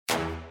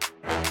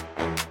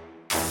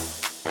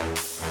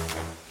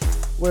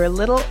We're a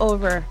little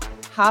over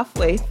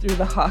halfway through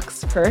the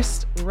Hawks'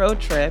 first road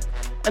trip,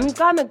 and we've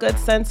gotten a good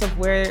sense of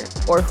where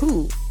or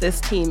who this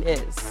team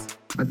is.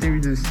 I think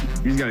we just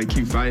got to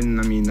keep fighting.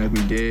 I mean, like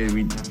we did.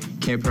 We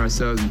can't put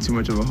ourselves in too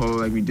much of a hole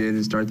like we did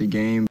to start the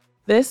game.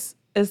 This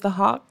is the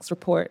Hawks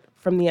Report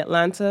from the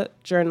Atlanta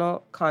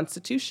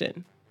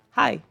Journal-Constitution.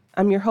 Hi,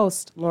 I'm your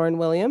host, Lauren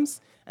Williams,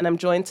 and I'm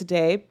joined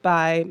today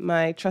by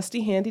my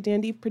trusty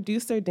handy-dandy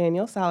producer,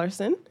 Daniel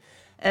Sallerson.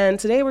 And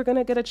today we're going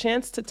to get a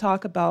chance to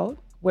talk about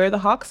where the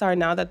Hawks are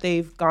now that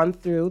they've gone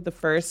through the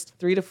first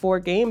 3 to 4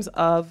 games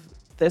of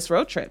this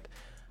road trip.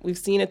 We've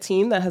seen a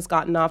team that has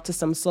gotten off to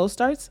some slow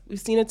starts. We've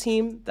seen a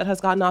team that has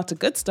gotten off to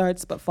good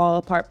starts but fall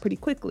apart pretty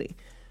quickly.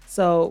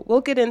 So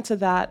we'll get into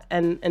that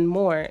and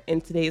more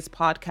in today's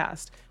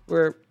podcast.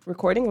 We're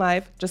recording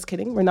live, just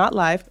kidding, we're not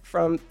live,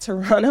 from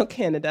Toronto,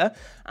 Canada,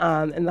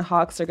 and the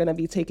Hawks are going to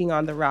be taking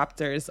on the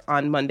Raptors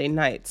on Monday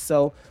night.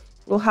 So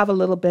we'll have a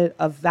little bit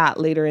of that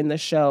later in the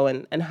show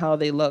and how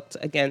they looked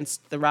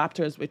against the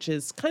Raptors, which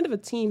is kind of a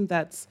team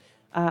that's,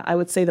 I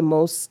would say, the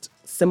most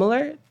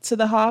similar to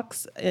the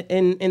Hawks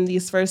in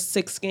these first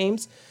 6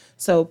 games.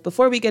 So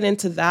before we get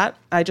into that,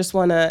 I just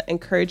want to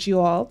encourage you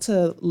all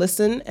to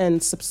listen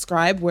and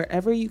subscribe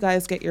wherever you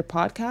guys get your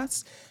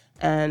podcasts.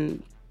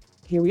 And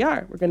here we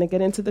are. We're going to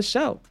get into the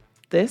show.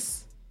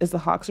 This is the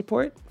Hawks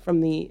Report from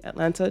the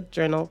Atlanta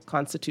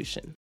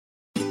Journal-Constitution.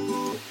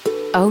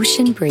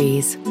 Ocean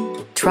breeze,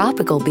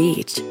 tropical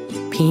beach,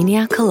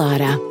 pina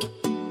colada.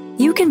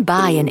 You can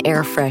buy an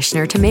air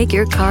freshener to make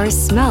your car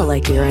smell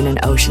like you're in an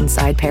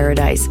oceanside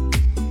paradise.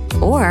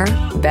 Or,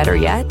 better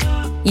yet,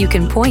 you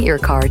can point your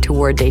car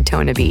toward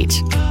Daytona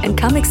Beach and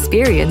come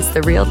experience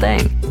the real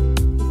thing.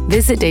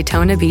 Visit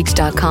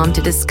DaytonaBeach.com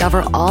to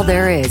discover all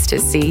there is to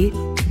see,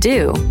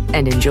 do,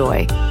 and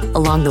enjoy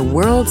along the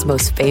world's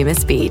most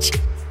famous beach.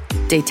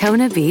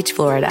 Daytona Beach,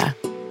 Florida.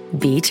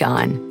 Beach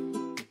on.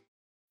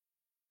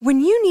 When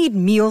you need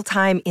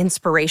mealtime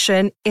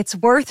inspiration, it's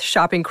worth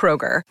shopping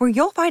Kroger, where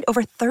you'll find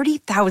over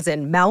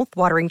 30,000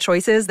 mouth-watering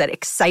choices that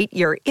excite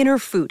your inner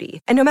foodie.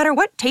 And no matter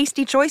what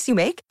tasty choice you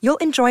make, you'll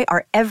enjoy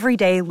our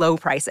everyday low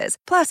prices,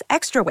 plus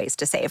extra ways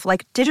to save,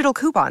 like digital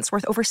coupons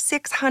worth over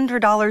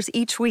 $600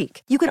 each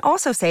week. You can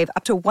also save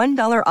up to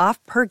 $1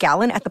 off per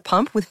gallon at the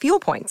pump with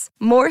fuel points.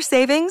 More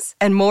savings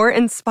and more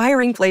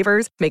inspiring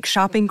flavors make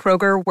shopping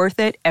Kroger worth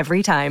it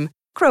every time.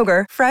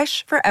 Kroger,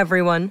 fresh for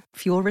everyone.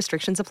 Fuel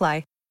restrictions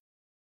apply.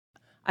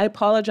 I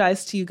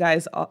apologize to you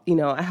guys.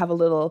 I have a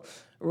little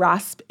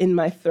rasp in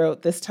my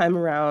throat this time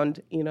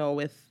around,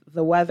 with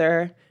the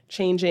weather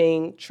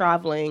changing,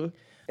 traveling.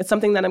 It's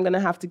something that I'm going to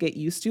have to get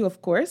used to,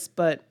 of course,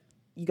 but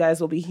you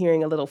guys will be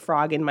hearing a little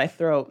frog in my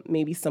throat,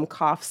 maybe some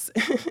coughs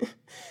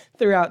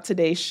throughout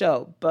today's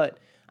show. But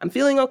I'm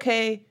feeling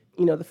okay.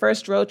 The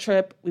first road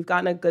trip, we've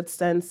gotten a good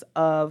sense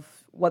of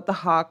what the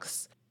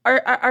Hawks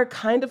are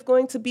kind of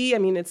going to be. I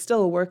mean, it's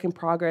still a work in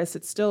progress.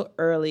 It's still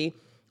early.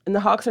 And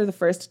the Hawks are the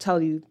first to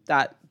tell you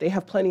that they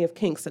have plenty of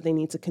kinks that they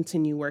need to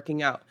continue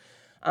working out.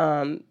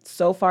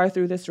 So far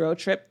through this road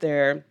trip,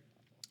 they're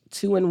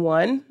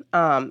 2-1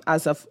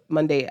 as of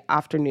Monday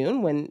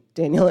afternoon when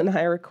Daniel and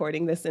I are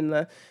recording this in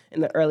the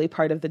early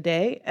part of the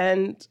day.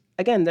 And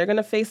again, they're going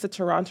to face the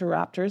Toronto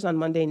Raptors on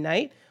Monday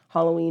night,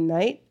 Halloween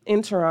night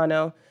in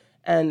Toronto.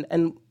 And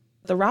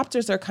the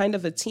Raptors are kind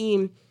of a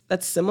team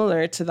that's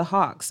similar to the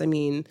Hawks. I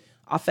mean,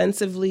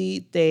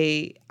 offensively,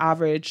 they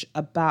average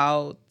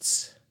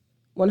about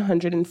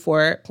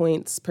 104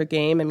 points per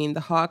game. I mean, the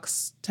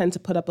Hawks tend to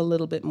put up a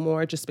little bit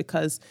more just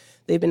because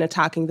they've been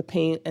attacking the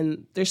paint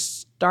and they're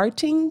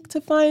starting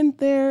to find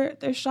their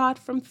shot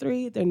from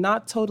 3. They're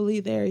not totally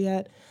there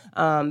yet.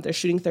 They're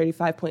shooting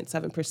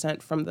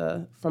 35.7%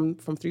 from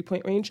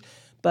 3-point range.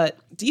 But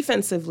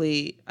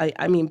defensively,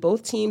 I mean,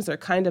 both teams are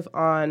kind of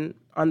on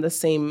the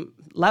same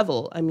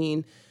level. I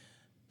mean,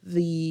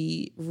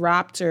 the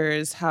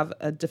Raptors have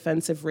a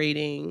defensive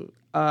rating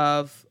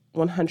of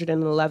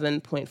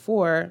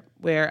 111.4,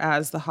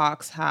 whereas the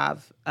Hawks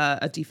have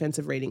a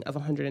defensive rating of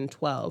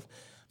 112.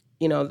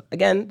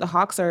 Again, the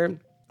Hawks are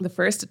the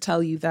first to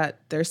tell you that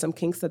there's some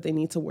kinks that they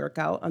need to work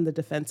out on the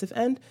defensive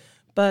end.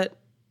 But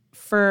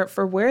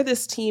for where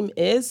this team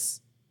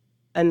is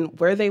and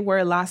where they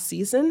were last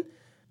season,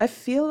 I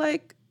feel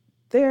like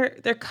they're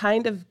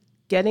kind of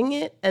getting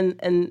it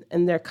and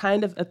they're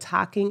kind of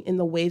attacking in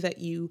the way that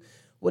you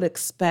would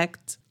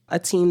expect a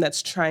team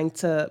that's trying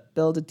to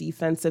build a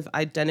defensive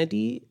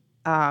identity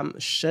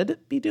should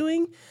be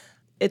doing.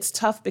 It's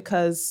tough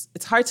because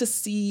it's hard to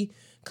see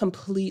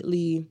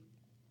completely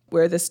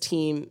where this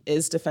team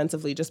is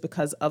defensively just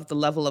because of the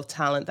level of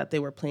talent that they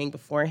were playing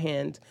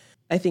beforehand.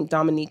 I think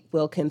Dominique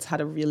Wilkins had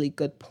a really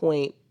good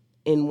point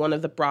in one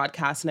of the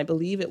broadcasts, and I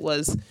believe it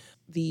was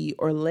the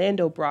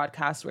Orlando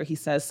broadcast where he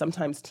says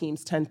sometimes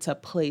teams tend to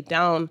play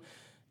down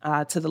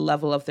to the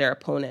level of their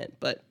opponent.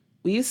 But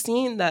we've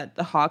seen that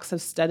the Hawks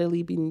have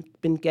steadily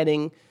been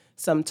getting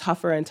some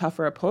tougher and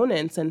tougher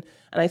opponents. And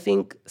I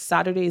think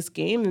Saturday's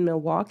game in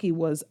Milwaukee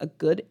was a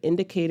good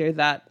indicator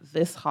that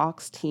this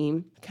Hawks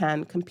team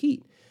can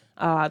compete.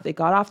 They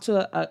got off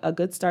to a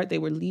good start. They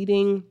were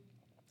leading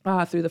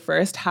through the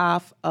first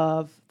half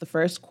of the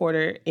first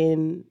quarter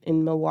in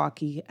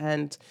Milwaukee.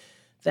 And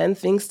then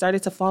things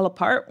started to fall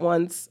apart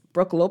once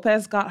Brook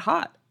Lopez got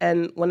hot.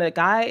 And when a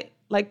guy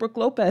like Brook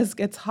Lopez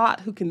gets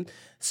hot, who can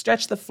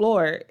stretch the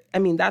floor, I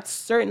mean, that's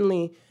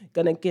certainly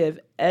going to give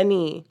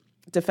any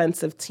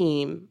defensive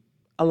team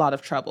a lot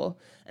of trouble.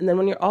 And then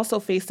when you're also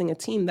facing a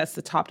team that's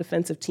the top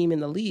defensive team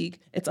in the league,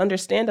 it's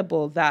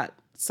understandable that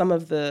some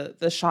of the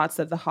shots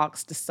that the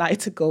Hawks decide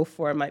to go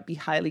for might be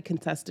highly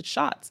contested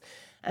shots.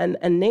 And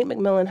Nate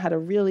McMillan had a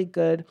really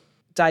good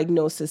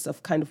diagnosis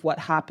of kind of what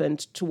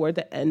happened toward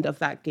the end of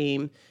that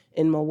game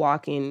in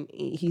Milwaukee. And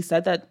he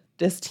said that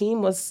this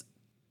team was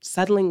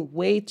settling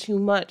way too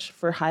much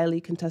for highly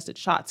contested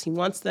shots. He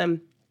wants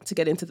them to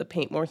get into the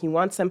paint more. He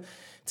wants them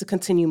to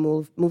continue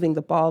moving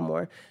the ball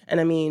more. And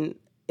I mean,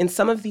 in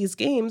some of these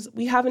games,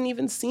 we haven't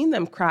even seen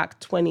them crack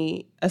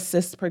 20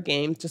 assists per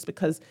game just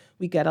because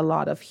we get a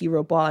lot of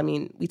hero ball. I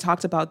mean, we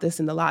talked about this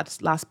in the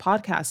last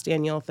podcast,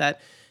 Daniel,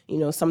 that,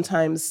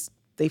 sometimes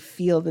they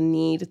feel the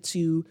need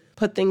to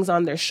put things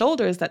on their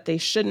shoulders that they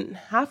shouldn't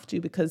have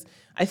to, because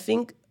I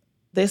think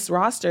this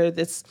roster,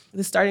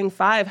 the starting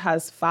five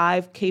has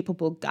 5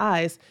 capable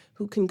guys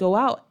who can go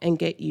out and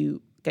get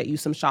you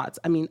some shots.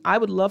 I mean, I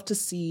would love to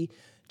see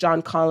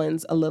John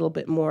Collins a little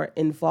bit more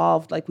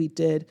involved, like we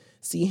did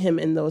see him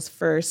in those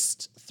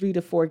first 3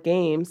 to 4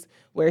 games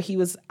where he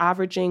was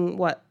averaging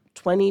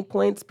 20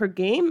 points per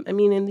game. I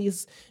mean, in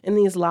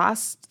these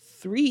last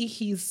 3,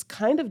 he's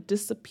kind of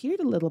disappeared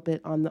a little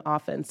bit on the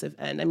offensive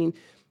end. I mean,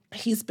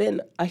 he's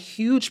been a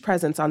huge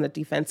presence on the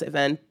defensive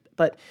end,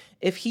 but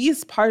if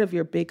he's part of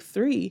your big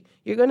 3,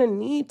 you're going to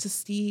need to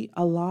see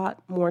a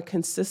lot more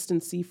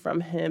consistency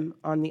from him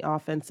on the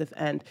offensive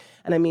end.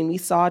 And I mean, we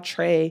saw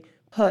Trae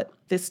put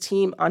this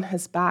team on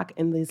his back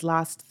in these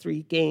last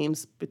 3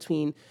 games,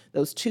 between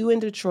those 2 in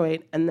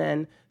Detroit and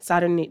then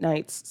Saturday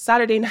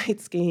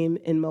night's game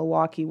in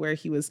Milwaukee, where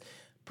he was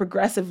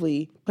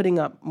progressively putting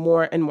up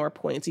more and more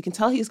points. You can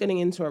tell he's getting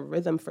into a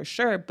rhythm for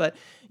sure, but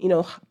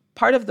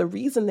part of the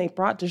reason they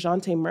brought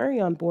DeJounte Murray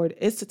on board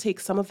is to take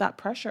some of that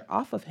pressure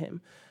off of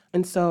him.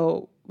 And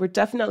so we're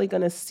definitely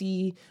going to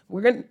see,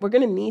 we're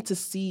going to need to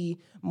see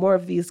more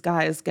of these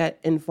guys get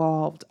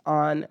involved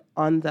on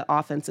the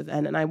offensive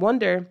end. And I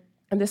wonder,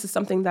 and this is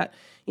something that,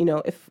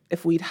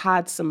 if we'd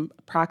had some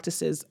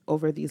practices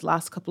over these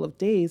last couple of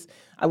days,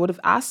 I would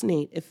have asked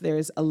Nate if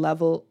there's a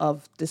level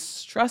of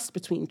distrust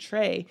between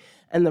Trae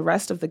and the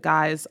rest of the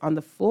guys on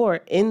the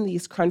floor in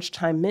these crunch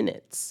time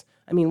minutes.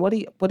 I mean, what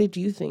did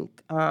you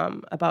think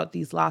about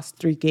these last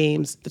 3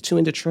 games, the 2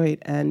 in Detroit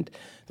and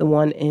the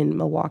 1 in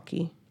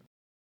Milwaukee?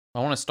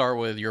 I want to start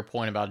with your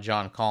point about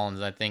John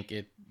Collins. I think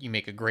you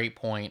make a great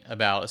point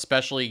about,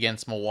 especially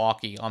against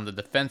Milwaukee on the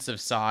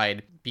defensive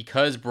side,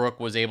 because Brook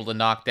was able to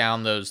knock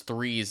down those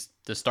threes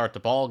to start the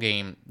ball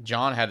game.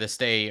 John had to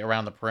stay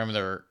around the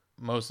perimeter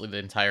mostly the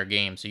entire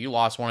game. So you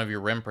lost one of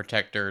your rim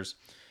protectors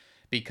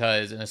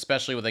because, and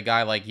especially with a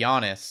guy like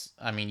Giannis,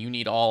 I mean, you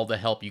need all the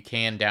help you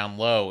can down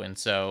low. And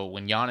so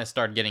when Giannis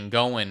started getting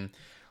going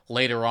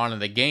later on in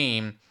the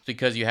game,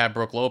 because you have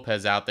Brook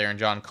Lopez out there and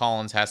John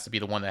Collins has to be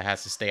the one that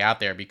has to stay out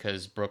there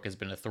because Brook has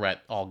been a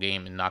threat all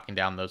game and knocking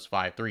down those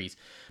 5 threes.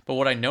 But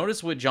what I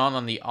noticed with John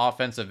on the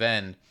offensive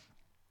end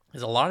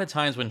is a lot of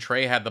times when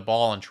Trae had the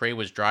ball and Trae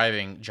was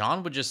driving,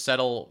 John would just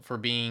settle for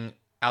being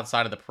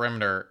outside of the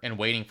perimeter and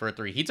waiting for a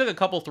 3. He took a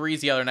couple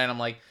threes the other night. I'm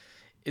like,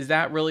 is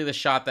that really the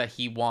shot that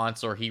he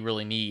wants or he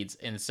really needs?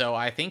 And so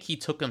I think he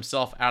took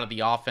himself out of the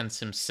offense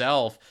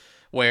himself,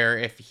 where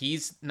if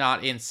he's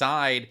not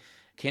inside,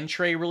 can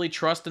Trae really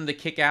trust him to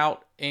kick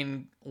out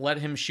and let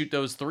him shoot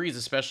those threes,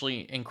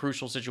 especially in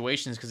crucial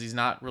situations, because he's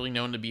not really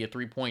known to be a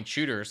 3-point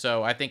shooter.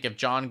 So I think if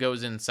John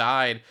goes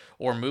inside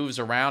or moves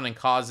around and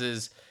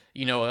causes,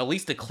 at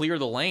least to clear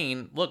the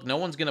lane, look, no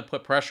one's going to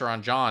put pressure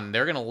on John.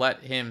 They're going to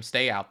let him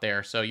stay out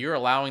there. So you're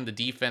allowing the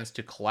defense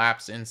to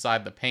collapse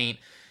inside the paint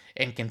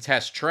and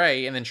contest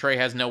Trae, and then Trae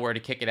has nowhere to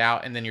kick it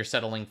out, and then you're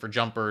settling for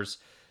jumpers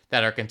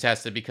that are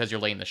contested because you're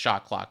late in the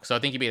shot clock. So I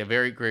think you made a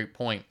very great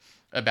point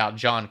about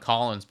John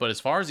Collins. But as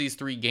far as these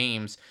 3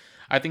 games,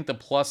 I think the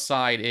plus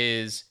side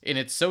is, and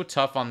it's so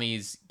tough on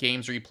these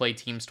games where you play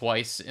teams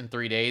twice in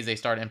 3 days, they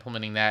started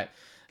implementing that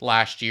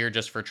last year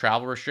just for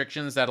travel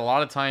restrictions, that a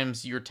lot of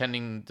times you're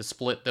tending to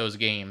split those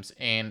games.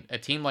 And a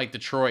team like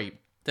Detroit,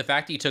 the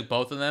fact that you took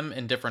both of them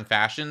in different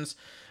fashions,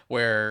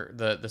 where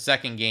the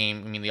second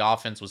game, I mean, the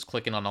offense was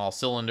clicking on all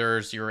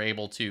cylinders. You were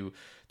able to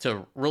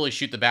really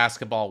shoot the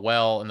basketball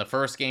well. In the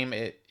first game,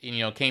 it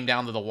came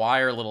down to the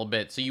wire a little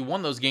bit. So you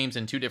won those games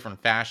in 2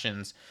 different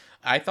fashions.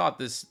 I thought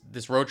this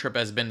road trip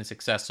has been a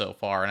success so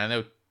far. And I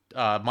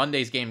know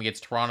Monday's game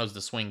against Toronto's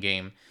the swing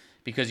game,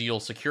 because you'll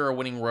secure a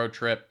winning road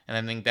trip. And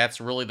I think that's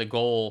really the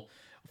goal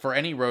for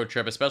any road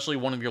trip, especially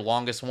one of your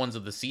longest ones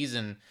of the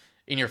season,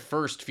 in your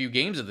first few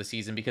games of the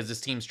season, because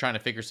this team's trying to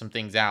figure some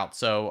things out.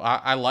 So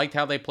I liked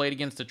how they played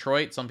against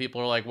Detroit. Some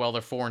people are like, well,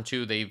 they're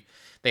 4-2.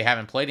 They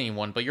haven't played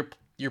anyone, but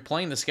you're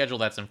playing the schedule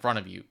that's in front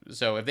of you.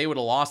 So if they would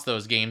have lost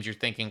those games, you're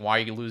thinking, why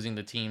are you losing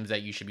the teams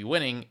that you should be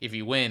winning? If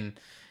you win,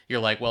 you're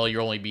like, well,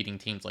 you're only beating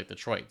teams like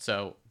Detroit.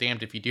 So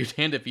damned if you do,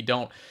 damned if you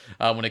don't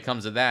when it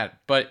comes to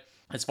that. But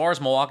as far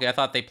as Milwaukee, I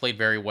thought they played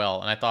very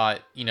well. And I thought,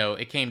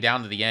 it came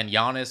down to the end.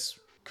 Giannis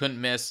couldn't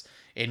miss.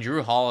 And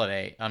Drew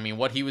Holiday, I mean,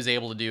 what he was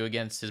able to do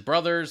against his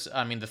brothers,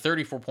 I mean, the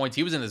 34 points,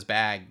 he was in his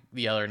bag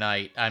the other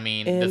night. I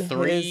mean, the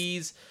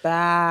threes, he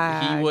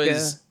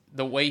was,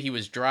 the way he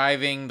was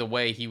driving, the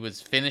way he was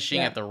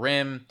finishing at the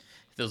rim,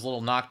 those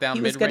little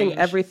knockdown mid-range. He was getting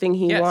everything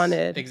he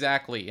wanted.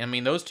 Exactly. I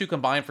mean, those two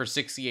combined for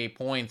 68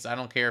 points. I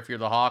don't care if you're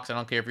the Hawks. I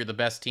don't care if you're the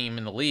best team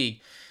in the league.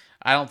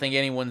 I don't think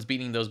anyone's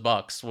beating those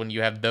Bucks when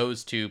you have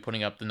those two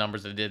putting up the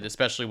numbers they did,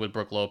 especially with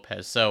Brook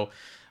Lopez. So,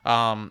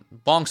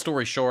 long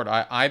story short,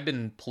 I've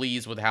been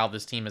pleased with how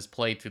this team has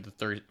played through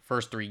the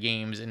first 3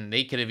 games, and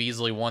they could have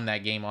easily won that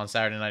game on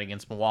Saturday night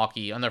against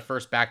Milwaukee on their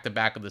first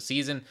back-to-back of the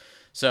season.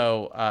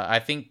 So I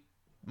think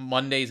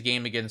Monday's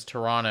game against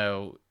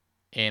Toronto,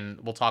 and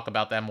we'll talk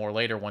about that more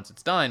later once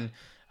it's done,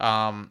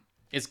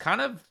 is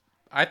kind of,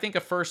 I think, a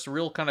first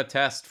real kind of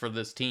test for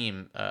this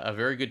team. A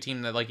very good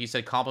team that, like you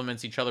said,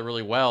 complements each other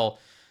really well,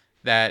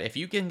 that if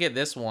you can get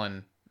this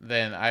one,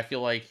 then I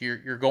feel like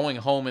you're going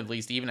home, at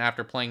least even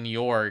after playing New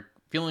York,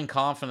 feeling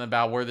confident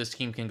about where this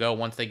team can go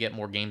once they get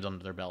more games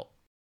under their belt.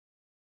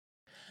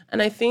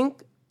 And I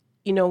think,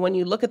 when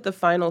you look at the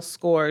final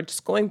score,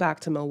 just going back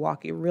to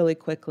Milwaukee really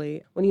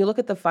quickly, when you look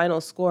at the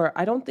final score,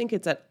 I don't think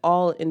it's at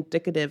all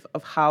indicative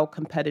of how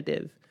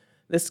competitive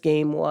this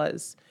game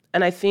was.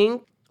 And I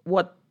think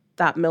what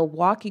that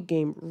Milwaukee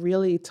game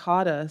really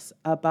taught us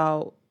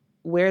about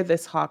where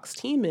this Hawks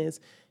team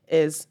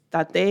is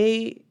that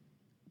they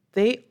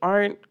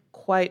aren't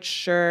quite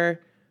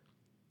sure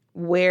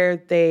where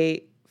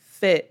they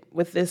fit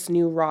with this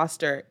new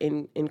roster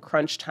in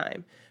crunch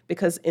time.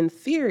 Because in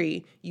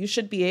theory, you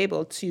should be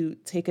able to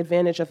take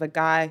advantage of a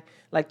guy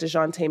like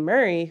DeJounte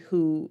Murray,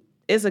 who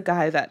is a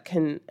guy that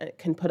can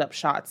put up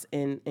shots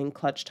in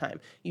clutch time.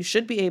 You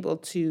should be able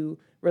to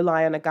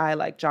rely on a guy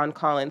like John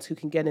Collins, who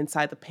can get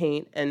inside the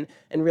paint and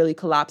really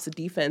collapse the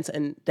defense.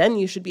 And then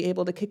you should be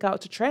able to kick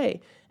out to Trey.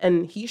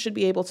 And he should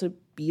be able to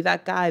be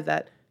that guy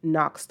that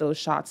knocks those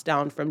shots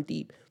down from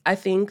deep. I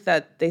think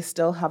that they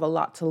still have a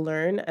lot to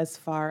learn as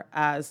far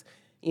as,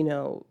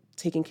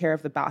 taking care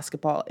of the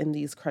basketball in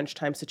these crunch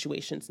time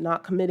situations,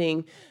 not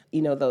committing,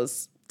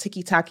 those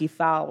ticky-tacky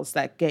fouls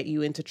that get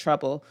you into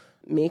trouble,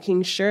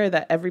 making sure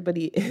that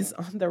everybody is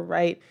on the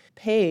right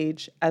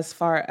page as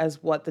far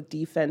as what the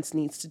defense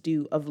needs to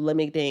do of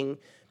limiting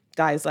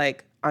guys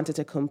like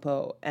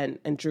Antetokounmpo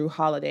and Drew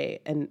Holiday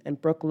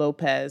and Brook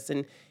Lopez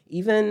and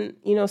even,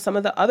 some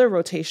of the other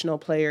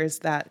rotational players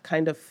that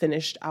kind of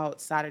finished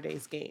out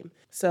Saturday's game.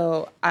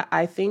 So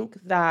I think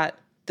that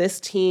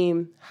this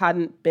team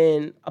hadn't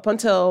been, up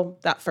until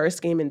that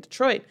first game in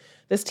Detroit,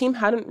 this team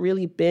hadn't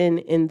really been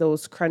in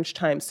those crunch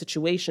time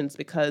situations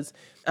because,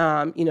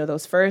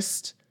 those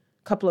first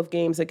couple of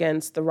games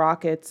against the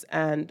Rockets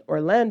and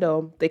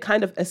Orlando, they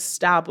kind of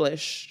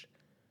established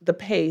the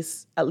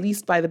pace, at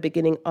least by the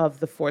beginning of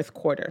the fourth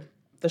quarter.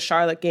 The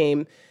Charlotte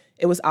game,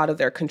 it was out of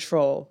their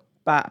control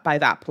by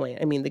that point.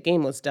 I mean, the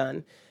game was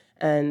done.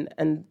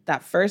 And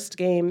that first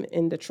game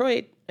in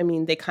Detroit, I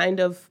mean, they kind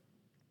of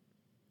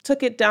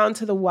took it down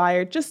to the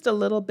wire just a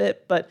little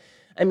bit, but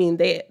I mean,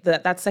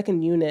 that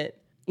second unit,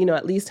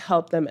 at least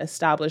helped them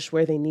establish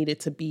where they needed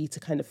to be to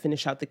kind of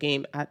finish out the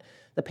game at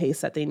the pace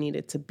that they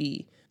needed to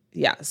be.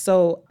 Yeah,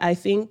 so I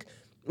think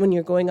when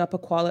you're going up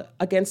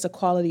against a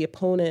quality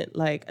opponent,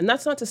 and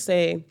that's not to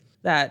say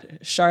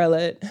that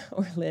Charlotte,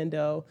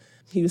 Orlando,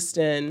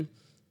 Houston,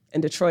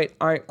 and Detroit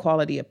aren't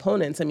quality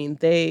opponents. I mean,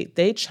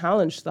 they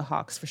challenged the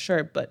Hawks for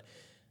sure, but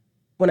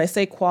when I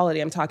say quality,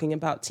 I'm talking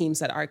about teams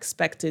that are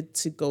expected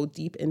to go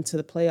deep into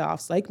the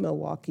playoffs, like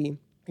Milwaukee.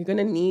 You're going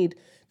to need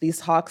this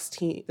Hawks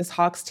team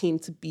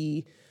to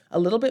be a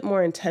little bit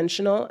more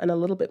intentional and a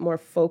little bit more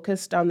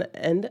focused down the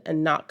end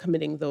and not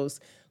committing those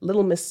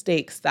little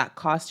mistakes that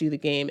cost you the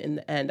game in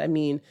the end. I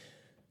mean,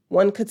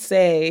 one could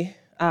say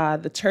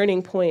the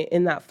turning point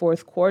in that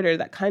fourth quarter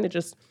that kind of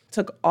just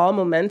took all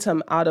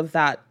momentum out of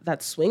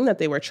that swing that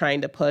they were trying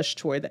to push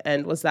toward the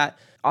end was that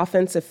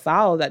offensive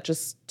foul that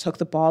just took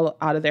the ball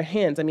out of their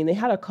hands. I mean, they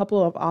had a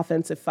couple of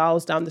offensive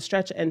fouls down the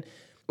stretch. And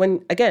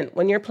when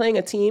you're playing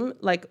a team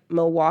like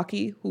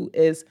Milwaukee, who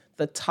is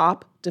the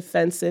top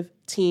defensive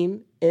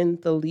team in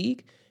the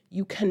league,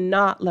 you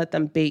cannot let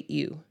them bait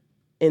you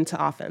into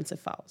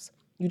offensive fouls.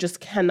 You just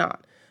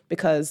cannot,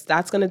 because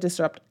that's going to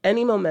disrupt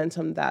any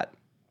momentum that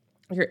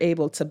you're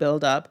able to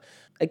build up.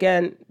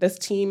 Again, this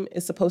team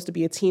is supposed to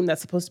be a team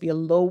that's supposed to be a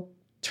low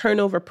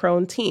turnover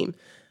prone team.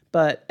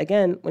 But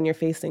again, when you're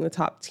facing the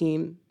top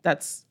team,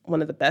 that's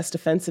one of the best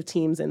defensive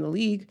teams in the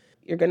league,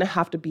 you're going to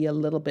have to be a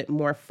little bit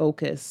more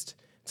focused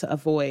to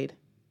avoid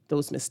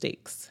those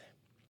mistakes.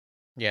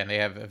 Yeah, and they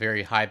have a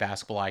very high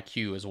basketball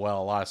IQ as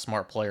well. A lot of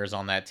smart players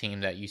on that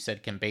team that you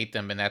said can bait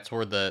them, and that's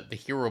where the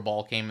hero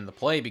ball came into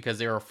play, because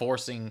they were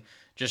forcing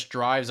just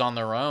drives on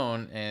their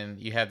own, and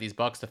you have these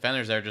Bucks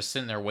defenders that are just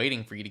sitting there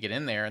waiting for you to get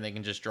in there, and they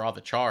can just draw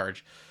the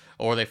charge.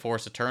 Or they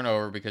force a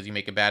turnover because you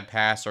make a bad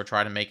pass or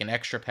try to make an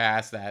extra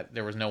pass that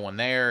there was no one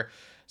there.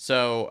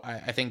 So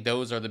I think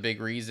those are the big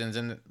reasons.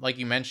 And like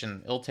you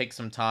mentioned, it'll take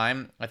some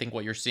time. I think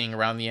what you're seeing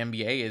around the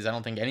NBA is I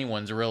don't think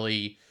anyone's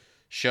really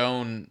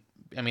shown.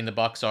 I mean, the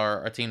Bucks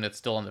are a team that's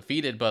still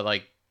undefeated, but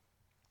like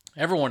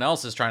everyone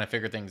else is trying to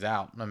figure things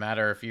out. No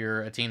matter if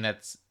you're a team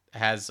that's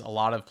has a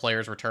lot of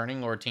players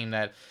returning or a team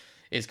that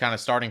is kind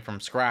of starting from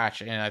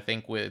scratch. And I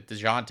think with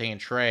DeJounte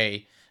and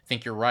Trae, I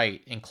think you're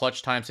right. In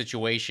clutch time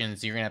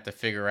situations, you're going to have to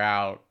figure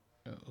out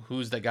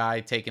who's the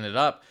guy taking it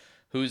up,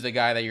 who's the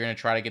guy that you're going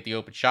to try to get the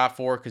open shot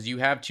for, because you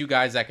have two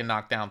guys that can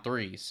knock down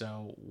threes.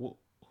 So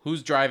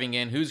who's driving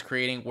in, who's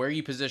creating, where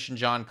you position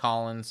John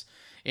Collins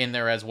in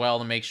there as well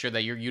to make sure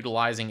that you're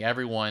utilizing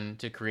everyone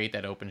to create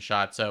that open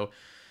shot. So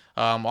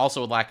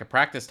also with lack of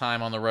practice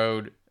time on the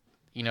road,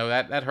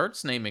 that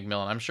hurts Nate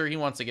McMillan. I'm sure he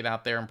wants to get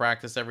out there and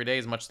practice every day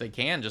as much as they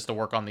can just to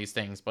work on these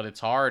things, but it's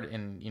hard.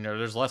 And,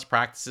 there's less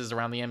practices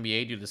around the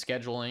NBA due to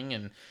scheduling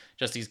and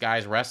just these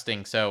guys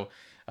resting. So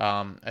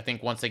I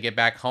think once they get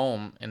back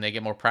home and they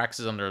get more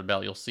practices under the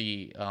belt, you'll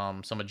see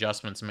some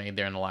adjustments made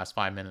there in the last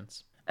 5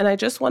 minutes. And I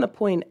just want to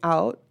point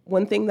out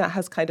one thing that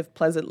has kind of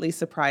pleasantly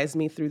surprised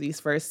me through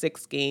these first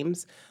 6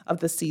 games of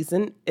the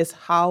season is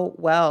how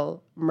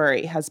well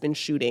Murray has been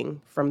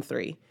shooting from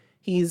three.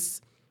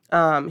 He's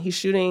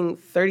shooting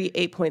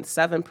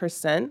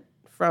 38.7%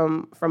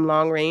 from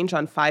long range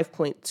on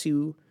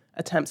 5.2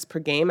 attempts per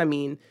game. I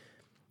mean,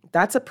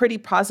 that's a pretty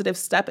positive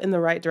step in the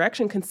right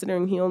direction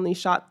considering he only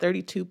shot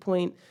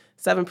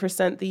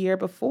 32.7% the year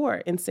before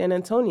in San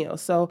Antonio.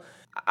 So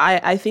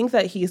I think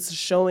that he's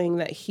showing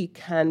that he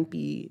can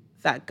be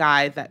that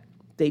guy that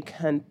they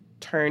can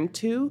turn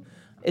to.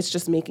 It's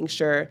just making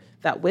sure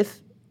that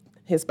with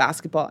his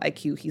basketball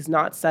IQ, he's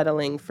not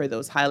settling for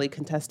those highly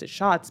contested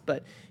shots,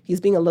 but he's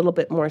being a little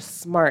bit more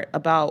smart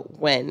about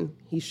when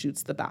he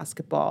shoots the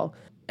basketball.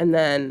 And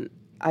then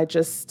I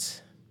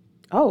just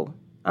saw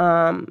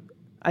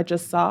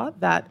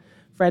that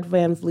Fred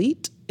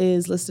VanVleet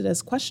is listed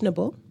as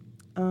questionable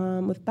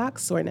with back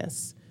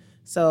soreness.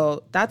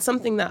 So that's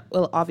something that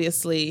will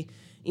obviously,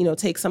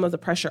 take some of the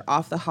pressure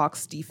off the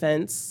Hawks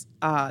defense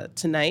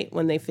tonight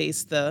when they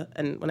face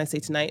and when I say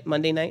tonight,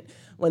 Monday night,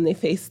 when they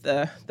face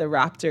the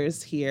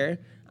Raptors here,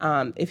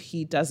 if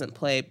he doesn't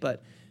play.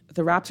 But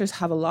the Raptors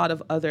have a lot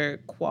of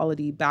other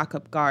quality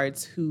backup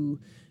guards who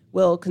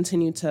will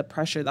continue to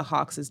pressure the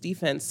Hawks'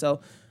 defense.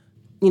 So,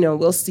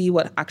 we'll see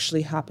what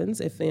actually happens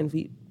if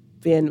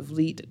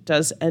VanVleet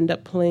does end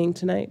up playing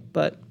tonight.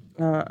 But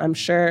I'm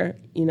sure,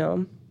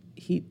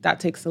 that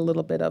takes a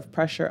little bit of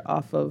pressure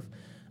off of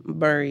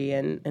Murray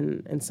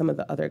and some of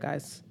the other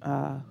guys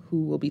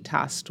who will be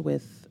tasked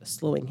with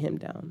slowing him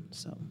down.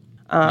 So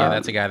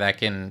that's a guy that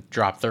can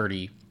drop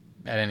 30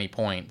 at any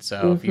point.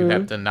 So if you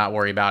have to not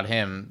worry about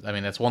him, I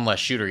mean, that's one less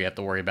shooter you have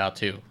to worry about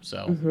too.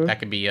 So that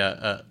could be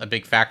a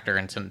big factor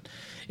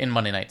in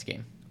Monday night's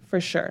game. For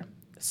sure.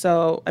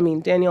 So, I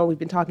mean, Daniel, we've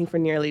been talking for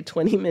nearly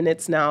 20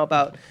 minutes now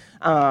about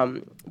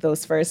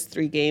those first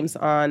 3 games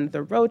on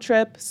the road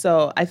trip.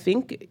 So I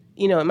think,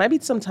 it might be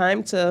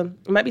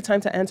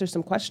time to answer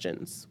some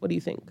questions. What do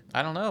you think?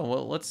 I don't know.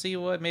 Well, let's see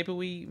what maybe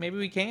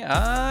we can.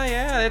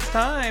 Yeah, it's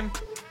time.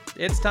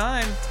 It's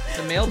time.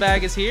 The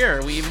mailbag is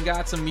here. We even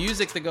got some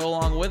music to go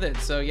along with it.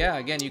 So yeah,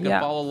 again, you can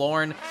follow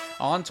Lauren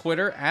on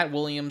Twitter at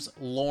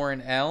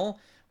WilliamsLaurenL.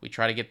 We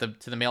try to get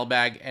to the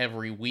mailbag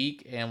every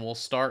week, and we'll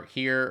start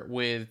here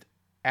with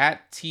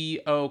at T.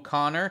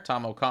 O'Connor.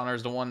 Tom O'Connor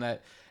is the one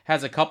that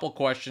has a couple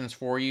questions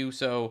for you.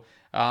 So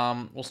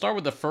we'll start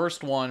with the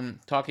first one,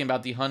 talking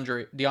about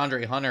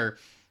DeAndre Hunter.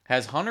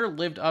 Has Hunter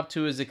lived up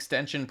to his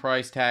extension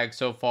price tag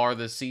so far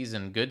this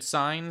season? Good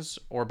signs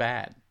or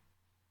bad?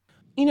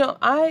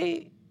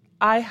 I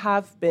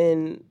have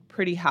been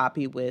pretty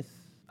happy with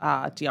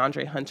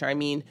DeAndre Hunter. I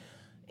mean,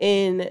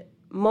 in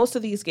most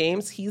of these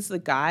games, he's the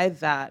guy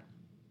that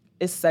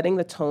is setting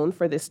the tone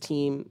for this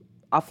team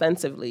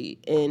offensively.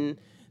 In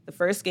the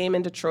first game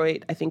in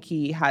Detroit, I think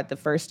he had the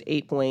first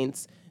 8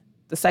 points.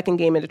 The second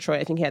game in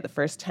Detroit, I think he had the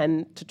first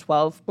 10 to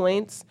 12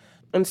 points.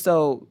 And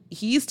so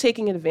he's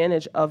taking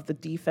advantage of the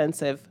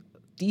defenses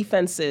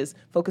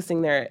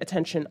focusing their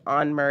attention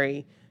on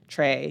Murray,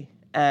 Trae,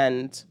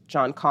 and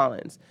John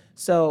Collins.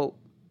 So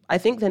I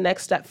think the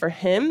next step for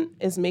him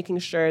is making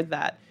sure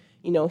that,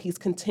 he's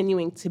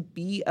continuing to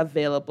be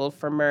available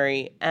for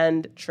Murray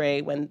and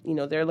Trae when,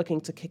 they're looking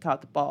to kick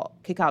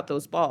out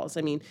those balls.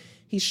 I mean,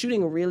 he's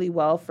shooting really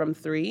well from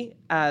 3,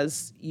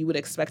 as you would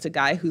expect a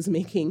guy who's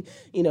making,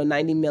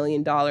 $90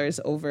 million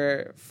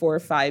over 4 or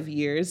 5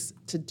 years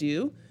to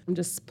do. I'm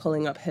just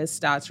pulling up his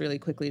stats really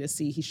quickly to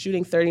see. He's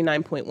shooting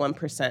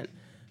 39.1%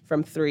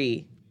 from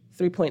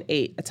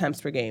 3.8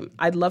 attempts per game.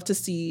 I'd love to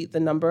see the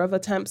number of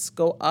attempts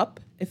go up,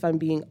 if I'm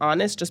being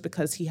honest, just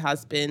because he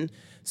has been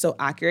so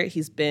accurate.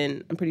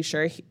 I'm pretty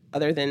sure,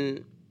 other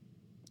than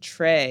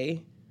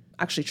Trae,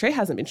 actually, Trae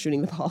hasn't been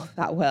shooting the ball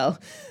that well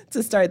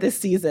to start this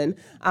season.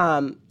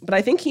 But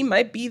I think he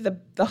might be the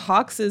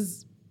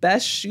Hawks'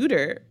 best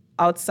shooter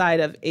outside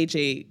of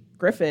AJ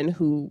Griffin,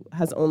 who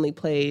has only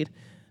played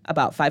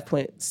about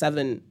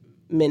 5.7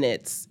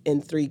 minutes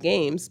in 3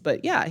 games.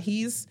 But yeah,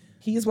 he's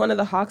he's one of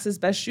the Hawks'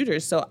 best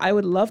shooters. So I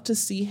would love to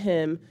see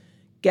him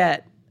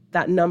get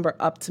that number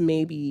up to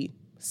maybe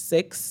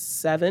 6,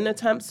 7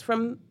 attempts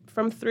from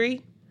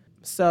three.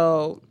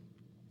 So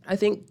I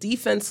think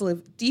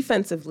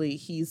defensively,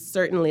 he's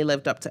certainly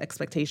lived up to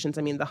expectations.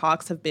 I mean, the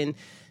Hawks have been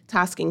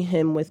tasking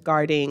him with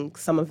guarding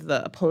some of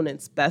the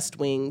opponent's best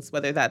wings,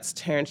 whether that's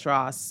Terrence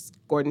Ross,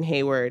 Gordon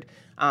Hayward,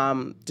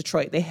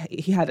 Detroit.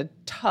 He had a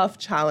tough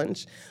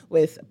challenge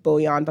with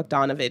Bojan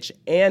Bogdanovic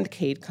and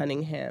Cade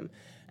Cunningham.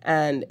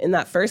 And in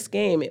that first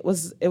game, it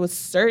was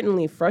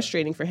certainly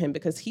frustrating for him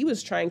because he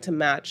was trying to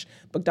match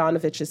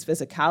Bogdanovic's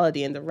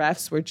physicality, and the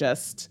refs were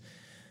just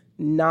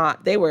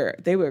not. They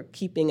were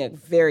keeping a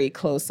very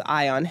close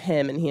eye on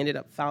him, and he ended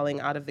up fouling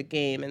out of the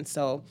game. And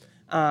so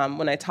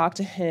when I talked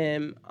to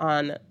him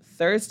on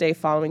Thursday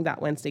following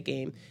that Wednesday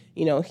game,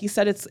 he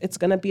said it's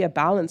going to be a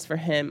balance for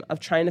him of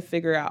trying to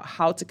figure out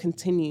how to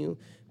continue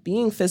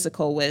being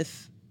physical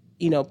with,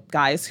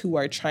 guys who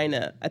are trying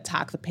to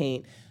attack the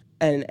paint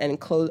and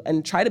close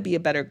and try to be a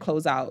better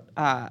closeout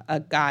a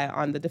guy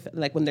on the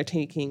like when they're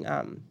taking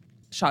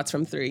shots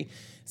from three.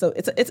 So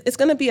it's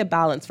going to be a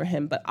balance for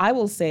him. But I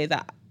will say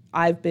that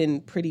I've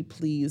been pretty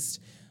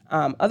pleased,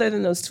 other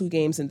than those 2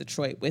 games in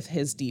Detroit, with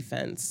his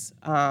defense.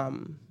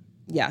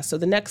 So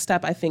the next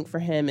step, I think, for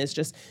him is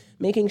just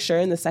making sure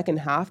in the second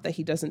half that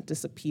he doesn't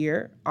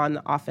disappear on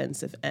the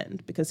offensive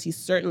end, because he's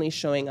certainly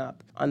showing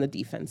up on the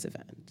defensive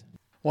end.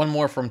 One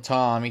more from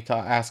Tom. He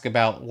asked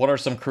about what are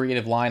some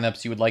creative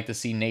lineups you would like to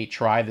see Nate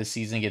try this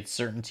season against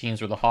certain teams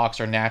where the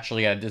Hawks are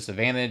naturally at a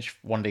disadvantage.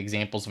 One of the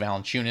examples,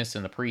 Valanciunas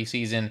in the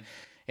preseason,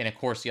 and of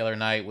course the other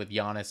night with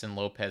Giannis and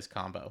Lopez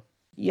combo.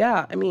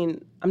 Yeah, I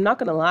mean, I'm not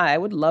going to lie. I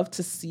would love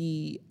to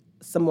see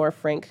some more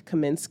Frank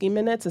Kaminsky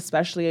minutes,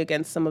 especially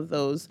against some of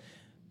those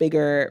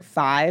bigger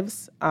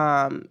 5s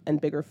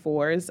and bigger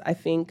 4s. I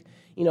think,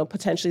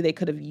 potentially they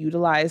could have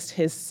utilized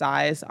his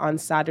size on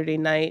Saturday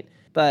night.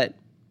 But,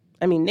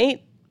 I mean,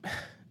 Nate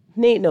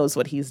knows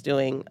what he's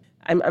doing.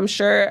 I'm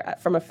sure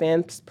from a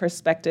fan's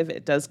perspective,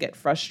 it does get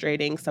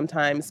frustrating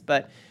sometimes.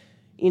 But,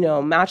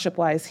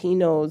 matchup-wise, he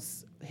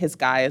knows his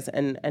guys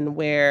and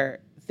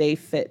where they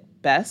fit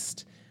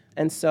best.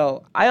 And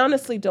so I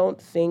honestly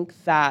don't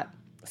think that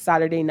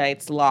Saturday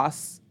night's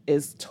loss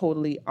is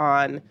totally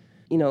on,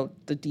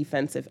 the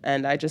defensive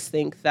end. I just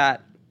think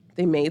that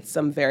they made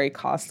some very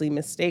costly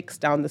mistakes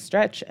down the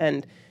stretch,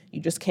 and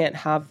you just can't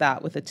have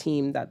that with a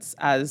team that's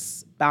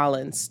as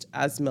balanced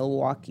as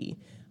Milwaukee.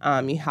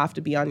 You have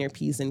to be on your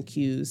P's and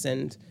Q's,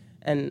 and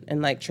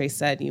like Trey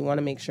said, you want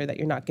to make sure that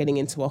you're not getting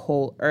into a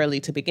hole early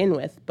to begin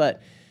with.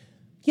 But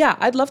yeah,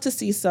 I'd love to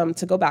see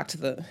to go back to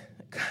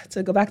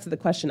the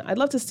question, I'd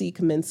love to see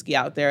Kaminsky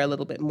out there a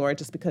little bit more,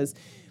 just because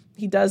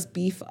he does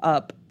beef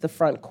up the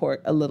front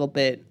court a little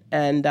bit.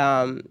 And,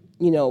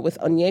 with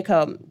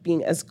Onyeka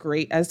being as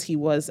great as he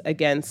was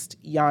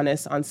against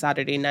Giannis on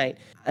Saturday night,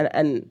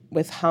 and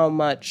with how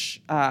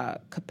much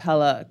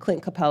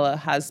Clint Capella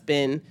has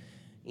been,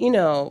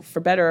 for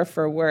better or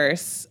for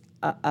worse,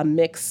 a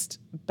mixed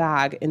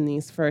bag in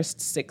these first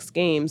 6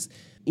 games,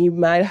 you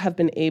might have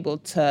been able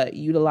to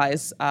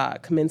utilize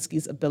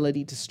Kaminsky's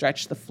ability to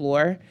stretch the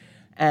floor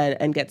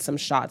and get some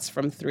shots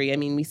from 3. I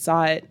mean, we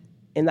saw it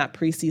in that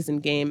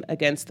preseason game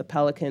against the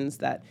Pelicans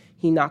that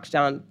he knocked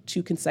down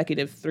 2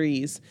 consecutive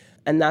 3s,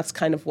 and that's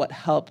kind of what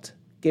helped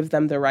give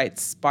them the right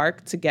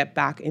spark to get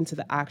back into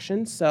the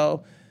action.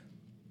 So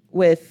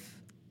with,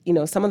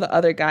 some of the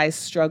other guys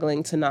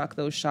struggling to knock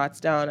those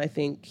shots down, I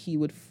think he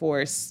would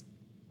force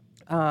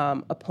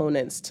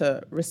opponents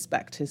to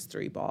respect his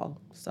 3-ball.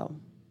 So.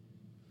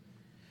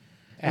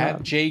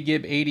 At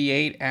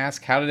JGib88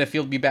 asked, how did it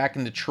feel to be back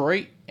in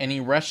Detroit? Any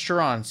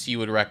restaurants you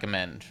would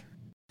recommend?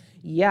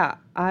 Yeah,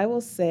 I will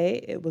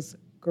say it was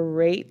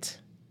great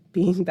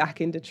being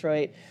back in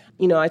Detroit.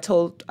 I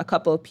told a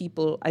couple of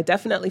people I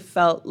definitely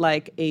felt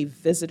like a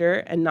visitor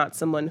and not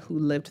someone who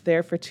lived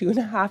there for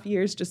 2.5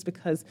 years, just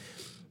because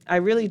I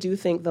really do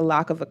think the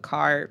lack of a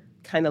car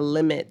kind of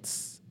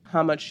limits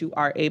how much you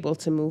are able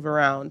to move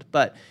around.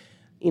 But,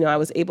 I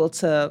was able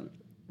to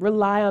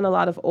rely on a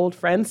lot of old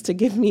friends to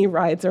give me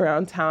rides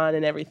around town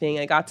and everything.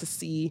 I got to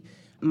see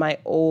my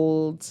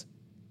old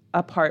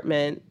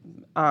apartment,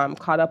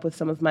 caught up with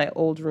some of my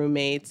old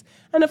roommates,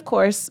 and of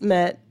course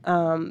met,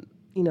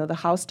 the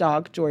house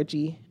dog,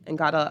 Georgie, and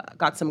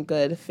got some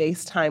good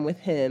FaceTime with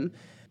him.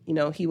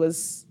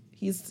 He's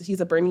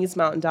a Bernese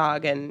Mountain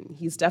Dog, and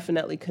he's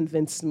definitely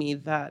convinced me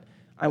that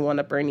I want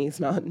a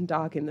Bernese Mountain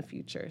Dog in the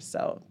future.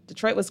 So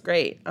Detroit was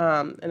great.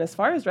 And as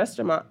far as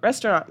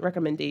restaurant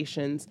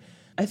recommendations,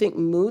 I think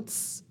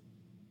Moot's,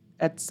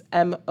 it's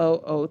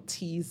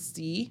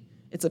Mootz.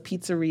 It's a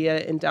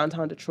pizzeria in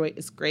downtown Detroit,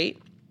 is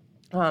great.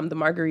 The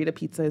margarita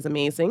pizza is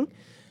amazing.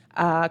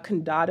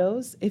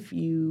 Condados, if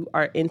you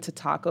are into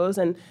tacos.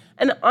 And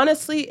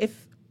honestly,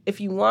 if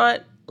you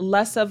want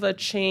less of a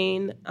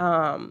chain,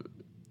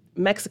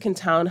 Mexican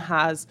Town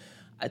has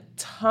a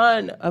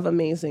ton of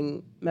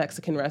amazing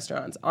Mexican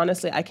restaurants.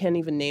 Honestly, I can't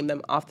even name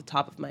them off the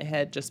top of my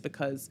head, just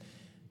because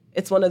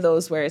it's one of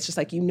those where it's just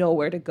like,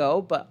 where to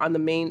go, but on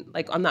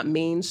that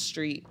main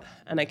street,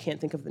 and I can't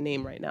think of the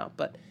name right now,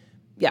 but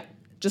Yeah,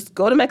 just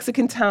go to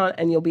Mexican Town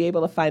and you'll be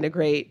able to find a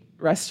great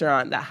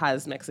restaurant that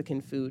has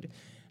Mexican food.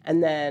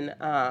 And then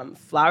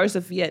Flowers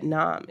of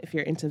Vietnam, if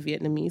you're into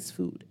Vietnamese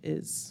food,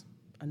 is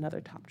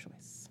another top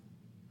choice.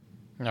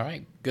 All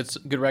right,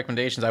 good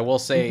recommendations. I will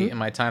say, in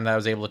my time that I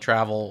was able to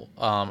travel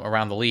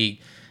around the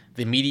league,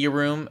 the media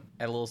room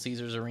at Little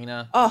Caesars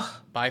Arena,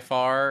 by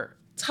far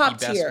top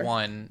the tier. best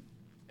one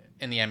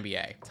in the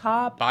NBA.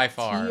 Top by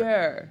far.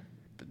 tier.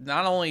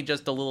 Not only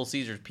just the Little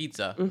Caesars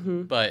pizza,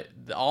 but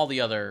all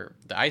the other,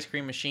 the ice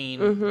cream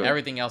machine,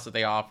 everything else that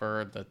they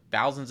offer, the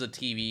thousands of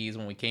TVs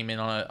when we came in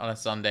on a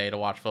Sunday to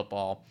watch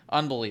football.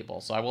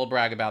 Unbelievable. So I will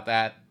brag about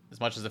that. As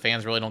much as the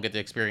fans really don't get to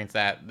experience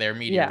that, their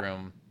media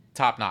room,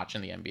 top notch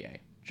in the NBA.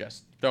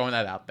 Just throwing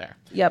that out there.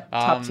 Yep,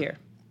 top tier.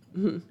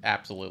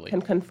 Absolutely.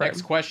 Can confirm.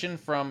 Next question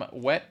from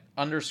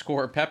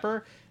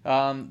wet_pepper.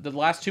 The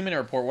last 2-minute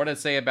report, what did it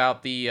say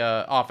about the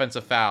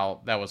offensive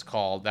foul that was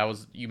called?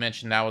 You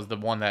mentioned that was the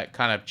one that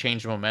kind of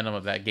changed the momentum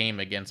of that game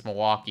against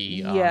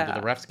Milwaukee. Did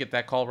the refs get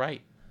that call right?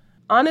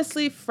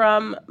 Honestly,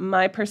 from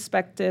my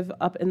perspective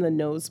up in the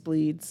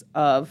nosebleeds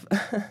of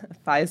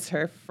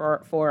Fiserv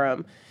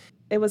Forum,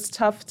 it was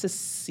tough to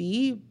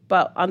see,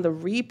 but on the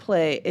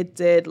replay, it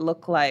did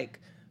look like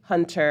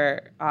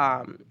Hunter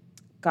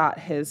got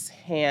his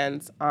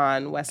hands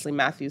on Wesley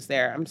Matthews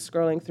there. I'm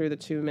scrolling through the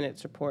 2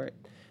 minutes report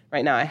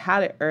right now. I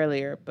had it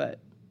earlier, but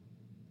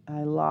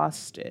I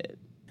lost it.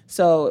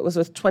 So it was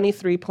with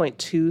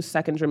 23.2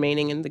 seconds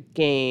remaining in the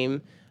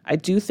game. I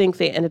do think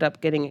they ended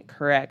up getting it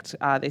correct.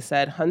 They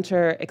said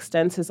Hunter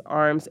extends his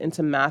arms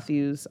into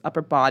Matthews'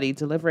 upper body,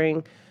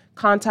 delivering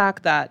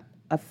contact that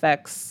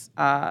affects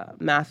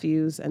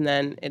Matthews, and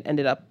then it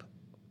ended up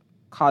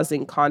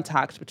causing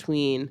contact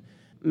between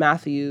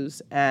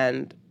Matthews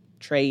and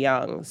Trae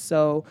Young.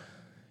 So,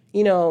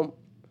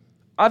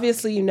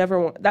 obviously you never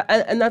want that,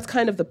 and that's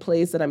kind of the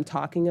plays that I'm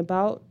talking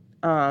about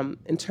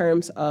in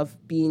terms of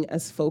being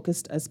as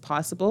focused as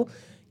possible.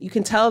 You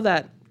can tell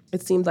that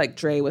it seemed like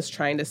Dre was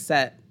trying to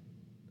set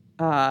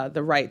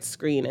the right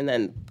screen and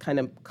then kind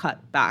of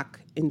cut back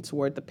in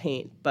toward the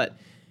paint. But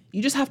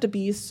you just have to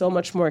be so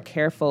much more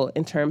careful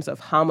in terms of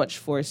how much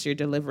force you're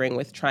delivering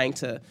with trying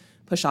to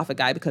push off a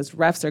guy, because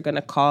refs are going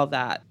to call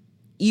that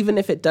even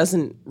if it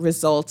doesn't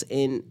result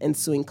in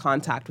ensuing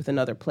contact with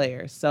another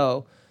player.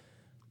 So,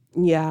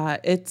 I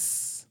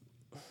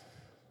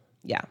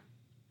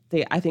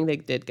think they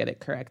did get it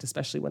correct,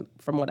 especially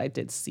from what I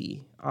did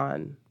see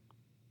on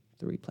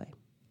the replay.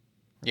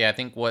 Yeah, I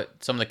think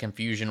what some of the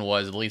confusion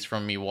was, at least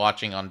from me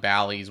watching on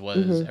Bally's,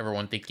 was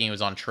everyone thinking it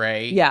was on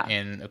Trae. Yeah.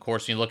 And, of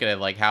course, when you look at it,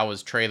 like, how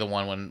was Trae the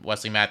one when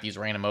Wesley Matthews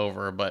ran him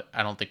over? But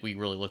I don't think we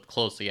really looked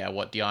closely at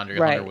what DeAndre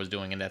Hunter was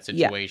doing in that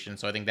situation. Yeah.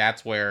 So I think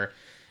that's where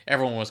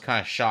everyone was kind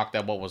of shocked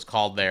at what was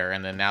called there.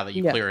 And then now that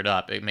you clear it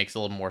up, it makes a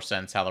little more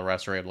sense how the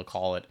refs are able to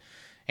call it.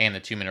 And the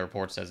 2-minute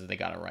report says that they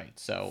got it right.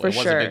 So it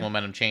was a big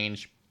momentum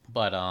change.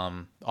 But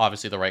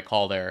obviously the right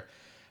call there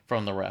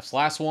from the refs.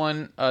 Last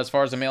one, as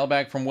far as the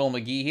mailbag from Will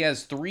McGee. He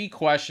has 3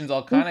 questions.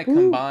 I'll kind of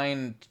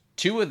combine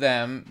 2 of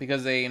them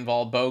because they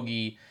involve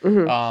Bogey.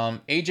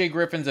 AJ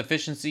Griffin's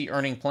efficiency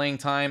earning playing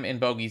time in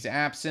Bogey's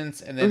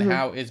absence. And then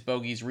how is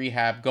Bogey's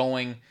rehab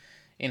going?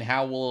 And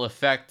how will it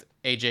affect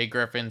AJ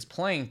Griffin's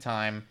playing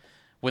time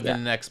within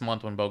the next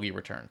month when Bogey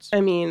returns? I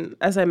mean,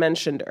 as I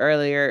mentioned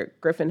earlier,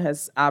 Griffin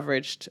has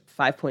averaged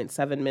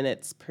 5.7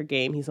 minutes per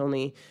game. He's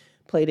only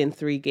played in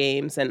 3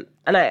 games. And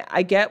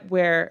I get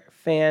where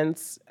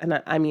fans,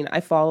 and I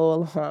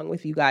follow along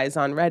with you guys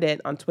on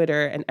Reddit, on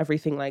Twitter, and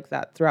everything like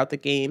that throughout the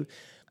game.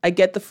 I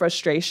get the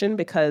frustration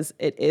because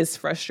it is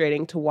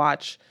frustrating to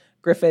watch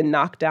Griffin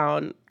knock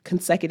down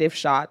consecutive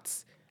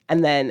shots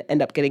and then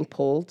end up getting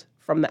pulled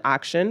from the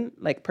action.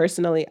 Like,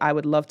 personally, I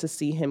would love to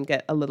see him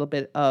get a little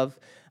bit of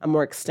a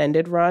more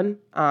extended run,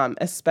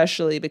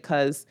 especially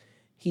because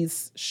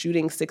he's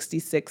shooting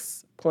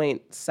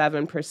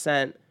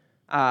 66.7%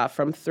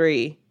 from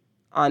 3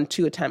 on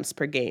 2 attempts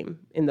per game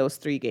in those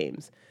 3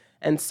 games.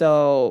 And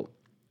so,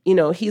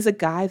 he's a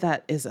guy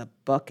that is a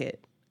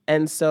bucket.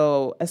 And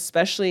so,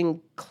 especially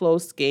in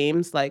close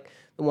games like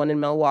the one in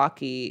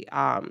Milwaukee,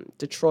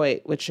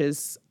 Detroit, which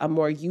is a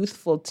more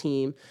youthful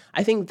team,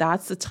 I think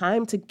that's the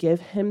time to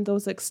give him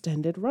those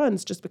extended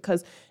runs just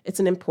because it's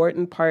an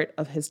important part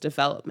of his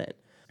development.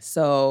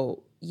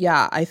 So,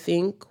 I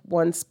think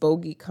once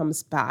Bogey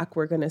comes back,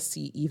 we're going to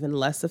see even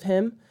less of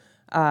him.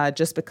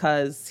 Just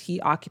because he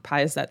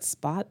occupies that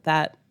spot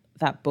that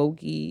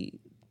Bogey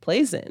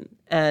plays in.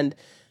 And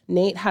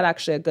Nate had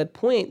actually a good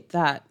point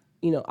that,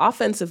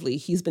 offensively,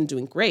 he's been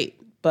doing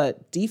great,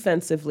 but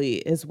defensively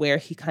is where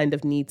he kind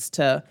of needs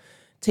to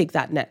take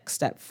that next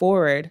step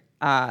forward,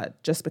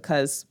 just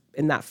because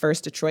in that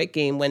first Detroit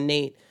game when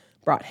Nate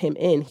brought him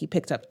in, he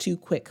picked up 2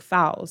 quick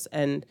fouls.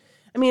 And,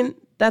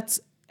 that's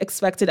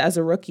expected as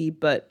a rookie,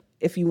 but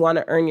if you want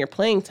to earn your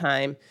playing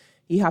time,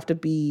 you have to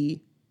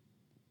be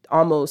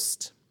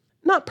almost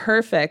not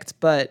perfect,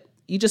 but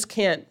you just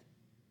can't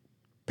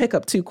pick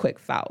up 2 quick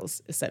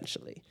fouls,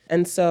 essentially.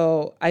 And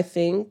so I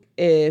think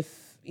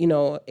if,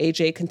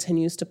 AJ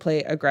continues to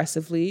play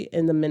aggressively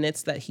in the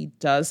minutes that he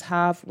does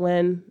have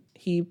when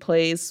he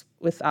plays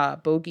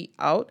Bogey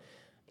out,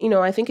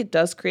 I think it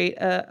does create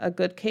a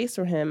good case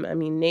for him. I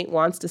mean, Nate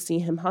wants to see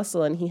him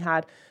hustle, and he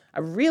had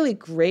a really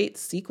great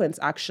sequence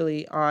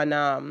actually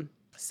on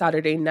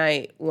Saturday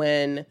night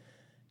when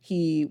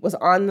he was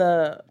on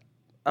the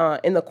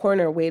in the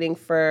corner waiting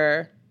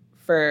for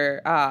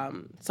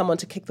someone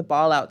to kick the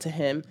ball out to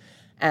him,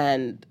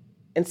 and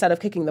instead of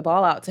kicking the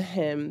ball out to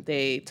him,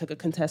 they took a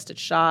contested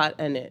shot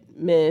and it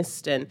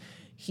missed, and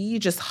he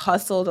just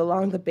hustled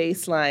along the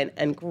baseline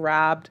and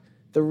grabbed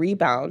the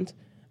rebound,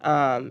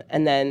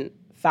 and then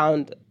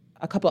found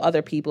a couple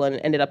other people and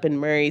ended up in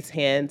Murray's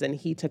hands, and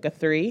he took a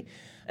three.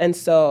 And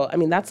so, I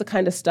mean, that's the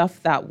kind of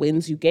stuff that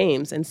wins you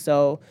games. And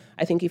so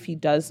I think if he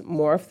does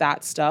more of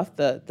that stuff,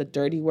 the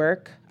dirty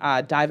work,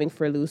 diving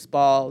for loose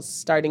balls,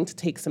 starting to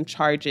take some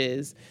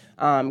charges,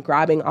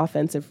 grabbing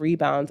offensive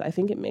rebounds, I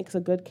think it makes a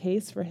good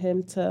case for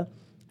him to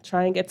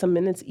try and get some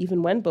minutes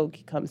even when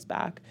Bogey comes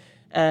back.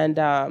 And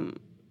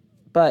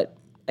but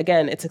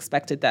again, it's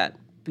expected that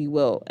we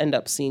will end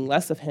up seeing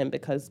less of him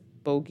because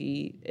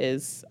Bogey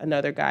is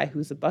another guy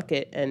who's a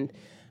bucket. And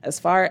as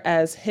far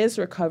as his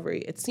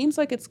recovery, it seems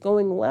like it's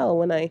going well.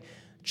 When I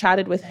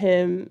chatted with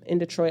him in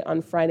Detroit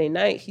on Friday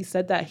night, he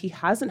said that he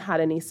hasn't had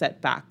any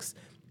setbacks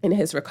in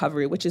his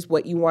recovery, which is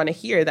what you want to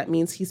hear. That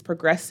means he's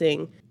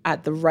progressing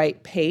at the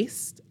right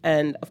pace.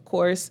 And of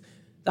course,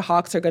 the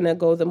Hawks are going to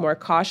go the more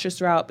cautious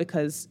route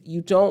because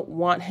you don't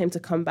want him to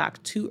come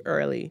back too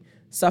early,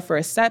 suffer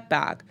a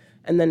setback,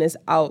 and then is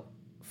out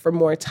for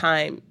more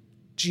time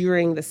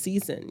during the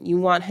season. You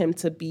want him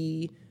to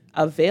be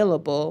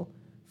available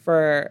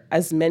for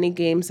as many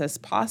games as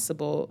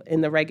possible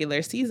in the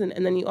regular season.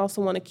 And then you also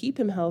want to keep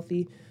him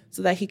healthy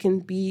so that he can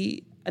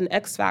be an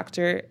X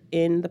factor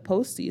in the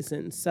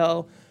postseason.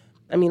 So,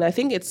 I mean, I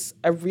think it's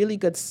a really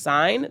good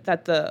sign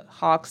that the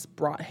Hawks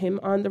brought him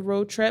on the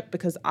road trip,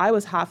 because I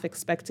was half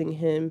expecting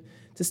him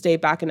to stay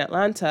back in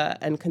Atlanta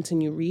and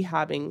continue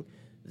rehabbing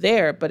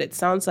there. But it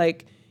sounds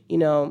like,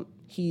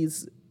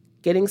 he's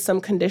getting some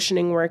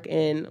conditioning work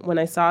in. When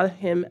I saw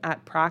him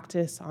at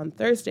practice on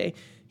Thursday,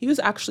 he was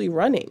actually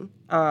running,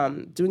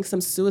 doing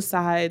some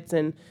suicides.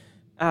 And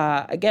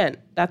again,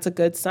 that's a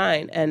good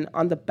sign. And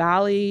on the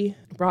Bally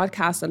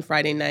broadcast on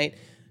Friday night,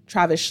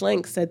 Travis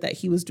Schlenk said that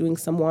he was doing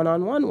some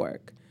one-on-one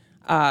work.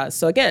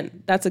 So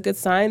again, that's a good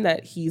sign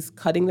that he's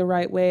cutting the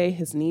right way,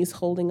 his knee's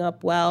holding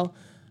up well,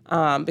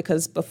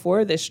 because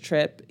before this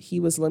trip, he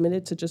was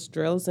limited to just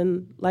drills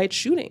and light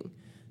shooting.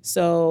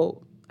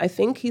 So I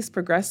think he's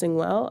progressing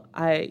well.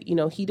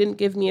 He didn't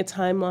give me a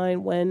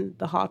timeline when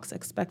the Hawks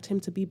expect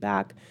him to be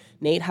back.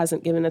 Nate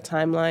hasn't given a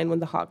timeline when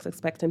the Hawks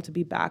expect him to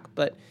be back,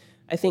 but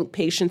I think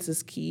patience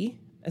is key,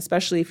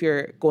 especially if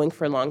you're going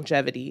for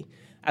longevity,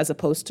 as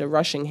opposed to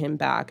rushing him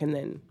back and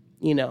then,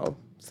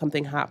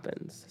 something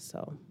happens.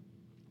 So.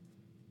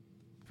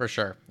 For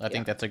sure. I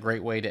think that's a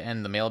great way to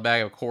end the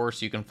mailbag. Of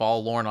course, you can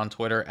follow Lauren on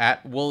Twitter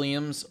at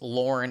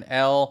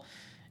WilliamsLaurenL.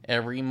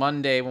 Every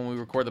Monday when we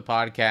record the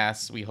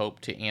podcast, we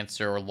hope to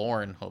answer, or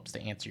Lauren hopes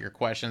to answer your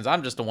questions.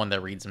 I'm just the one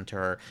that reads them to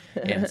her.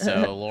 And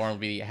so Lauren will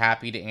be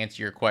happy to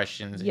answer your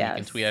questions. Yes. And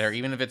you can tweet at her,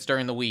 even if it's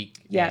during the week.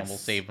 Yes. And we'll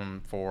save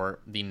them for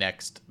the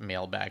next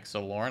mailbag.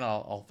 So Lauren,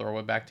 I'll throw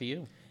it back to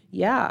you.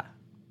 Yeah.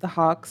 The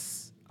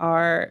Hawks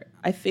are,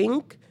 I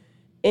think,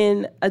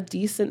 in a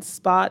decent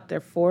spot. They're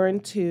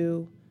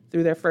 4-2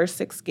 through their first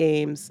 6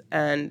 games.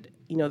 And,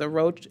 the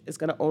road is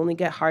going to only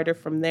get harder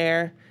from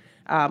there.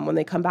 When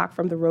they come back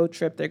from the road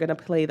trip, they're going to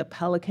play the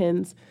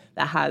Pelicans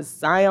that has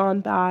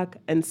Zion back.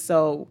 And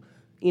so,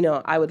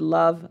 I would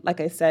love, like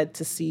I said,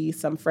 to see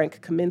some Frank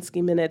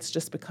Kaminsky minutes,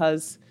 just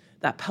because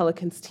that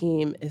Pelicans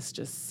team is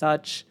just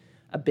such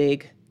a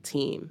big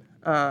team.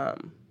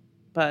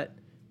 But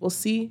we'll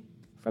see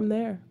from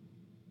there.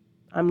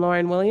 I'm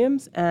Lauren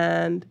Williams,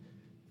 and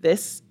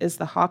this is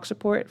the Hawks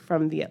Report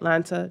from the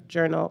Atlanta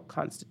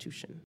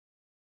Journal-Constitution.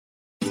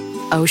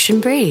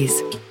 Ocean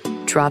breeze,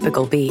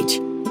 tropical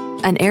beach.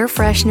 An air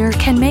freshener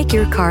can make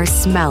your car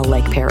smell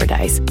like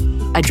paradise.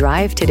 A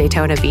drive to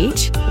Daytona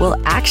Beach will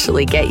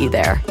actually get you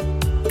there.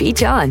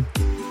 Beach on.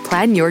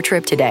 Plan your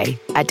trip today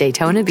at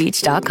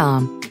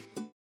DaytonaBeach.com.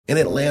 In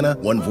Atlanta,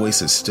 one voice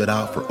has stood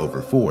out for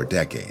over 4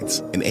 decades.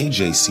 An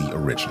AJC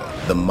original,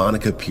 The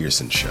Monica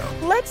Pearson Show.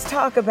 Let's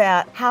talk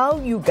about how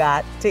you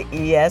got to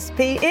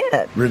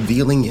ESPN.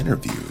 Revealing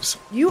interviews.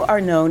 You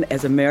are known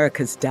as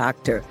America's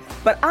doctor,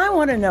 but I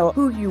want to know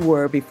who you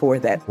were before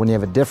that. When you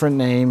have a different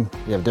name,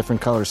 you have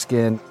different color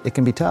skin, it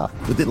can be tough.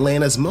 With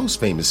Atlanta's most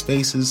famous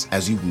faces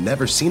as you've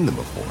never seen them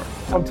before.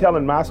 I'm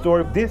telling my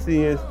story. This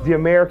is the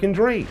American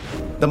dream.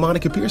 The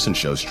Monica Pearson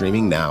Show,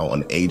 streaming now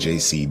on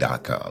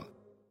AJC.com.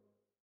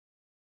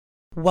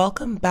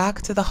 Welcome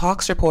back to the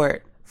Hawks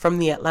Report from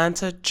the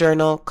Atlanta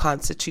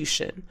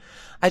Journal-Constitution.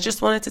 I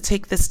just wanted to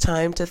take this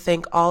time to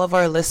thank all of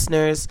our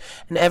listeners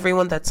and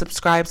everyone that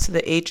subscribes to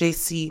the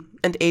AJC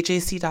and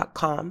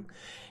AJC.com.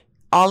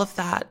 All of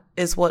that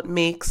is what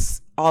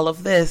makes all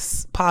of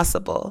this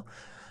possible.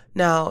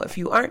 Now, if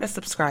you aren't a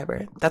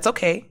subscriber, that's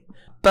okay,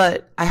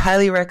 but I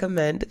highly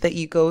recommend that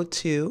you go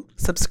to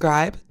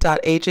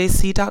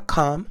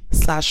subscribe.ajc.com/Hawks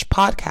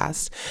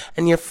hawksnation.com/podcast,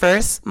 and your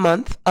first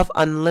month of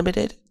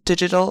unlimited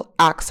digital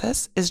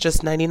access is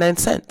just 99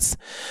 cents.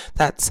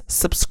 That's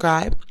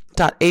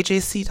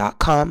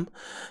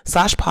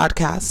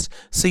subscribe.ajc.com/podcast,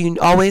 so you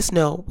always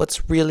know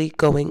what's really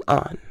going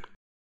on.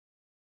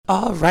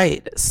 All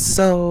right,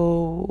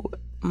 so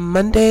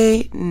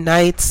Monday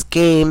night's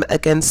game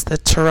against the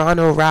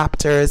Toronto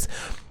Raptors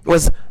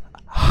was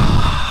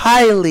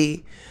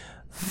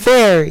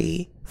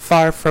very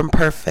far from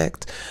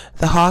perfect.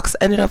 The Hawks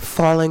ended up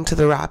falling to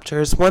the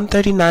Raptors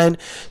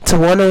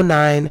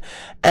 139-109,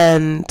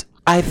 and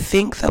I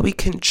think that we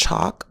can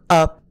chalk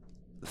up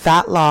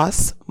that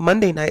loss,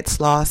 Monday night's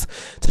loss,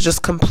 to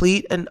just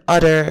complete and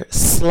utter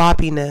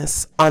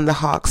sloppiness on the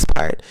Hawks'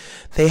 part.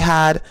 They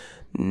had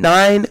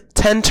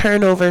 9-10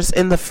 turnovers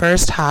in the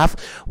first half,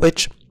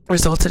 which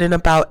resulted in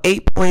about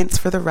 8 points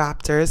for the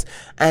Raptors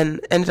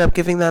and ended up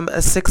giving them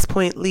a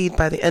 6-point lead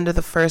by the end of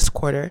the first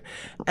quarter.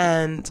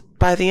 And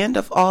by the end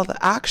of all the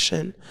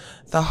action,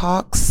 the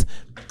Hawks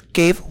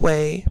gave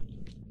away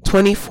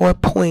 24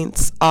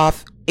 points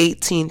off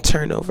 18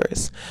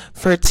 turnovers.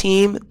 For a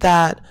team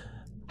that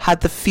had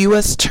the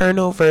fewest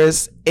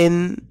turnovers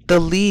in the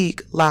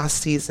league last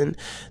season,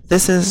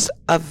 this is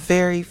a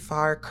very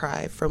far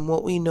cry from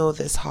what we know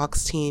this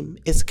Hawks team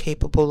is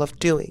capable of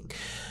doing.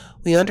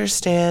 We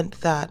understand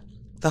that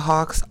the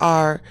Hawks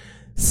are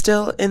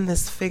still in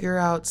this figure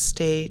out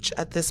stage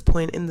at this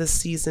point in the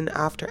season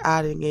after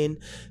adding in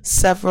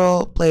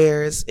several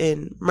players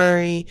in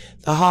Murray,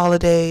 the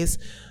Holidays,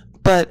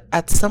 but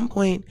at some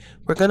point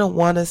we're going to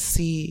want to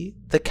see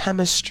the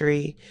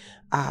chemistry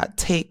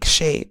take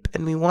shape,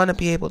 and we want to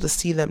be able to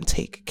see them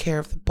take care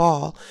of the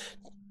ball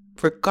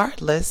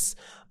regardless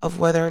of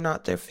whether or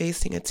not they're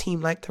facing a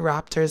team like the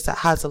Raptors that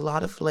has a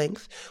lot of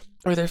length,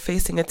 or they're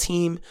facing a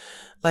team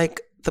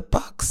like the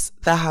Bucks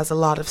that has a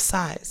lot of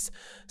size.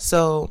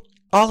 So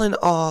all in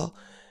all,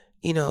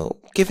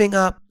 giving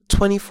up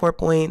 24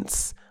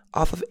 points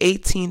off of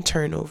 18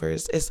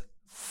 turnovers is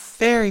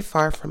very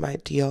far from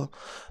ideal.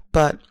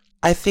 But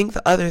I think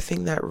the other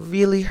thing that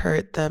really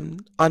hurt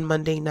them on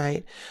Monday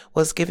night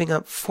was giving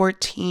up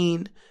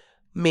 14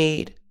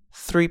 made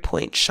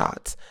 3-point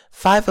shots,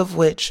 5 of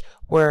which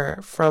were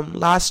from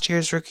last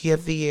year's Rookie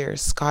of the Year,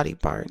 Scotty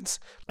Barnes.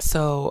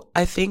 So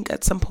I think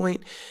at some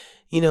point,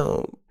 you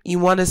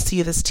want to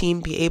see this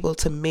team be able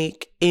to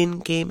make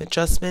in-game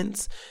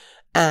adjustments,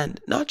 and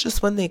not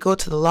just when they go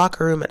to the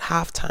locker room at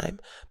halftime,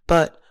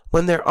 but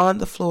when they're on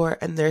the floor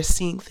and they're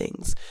seeing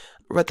things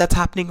that's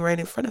happening right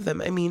in front of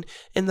them. I mean,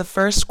 in the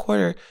first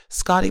quarter,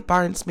 Scotty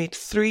Barnes made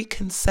 3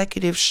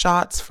 consecutive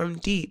shots from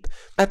deep.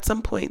 At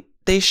some point,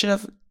 they should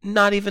have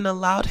not even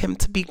allowed him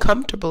to be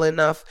comfortable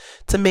enough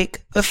to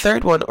make the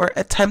third one or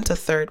attempt a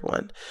third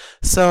one.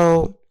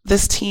 So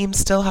this team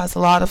still has a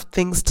lot of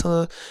things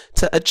to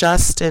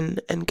adjust and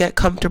get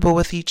comfortable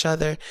with each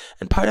other.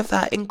 And part of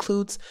that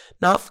includes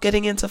not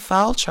getting into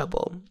foul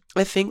trouble.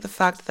 I think the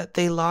fact that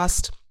they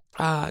lost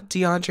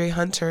DeAndre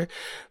Hunter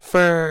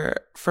for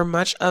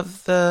much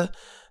of the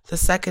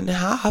second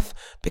half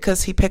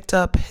because he picked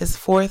up his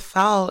 4th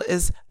foul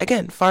is,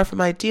 again, far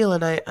from ideal.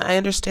 And I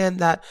understand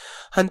that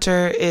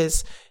Hunter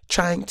is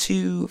trying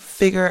to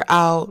figure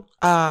out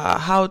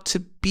how to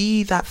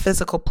be that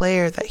physical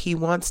player that he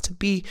wants to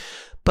be,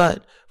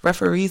 but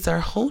referees are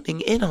honing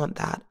in on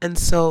that. And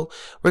so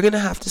we're going to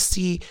have to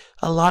see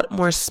a lot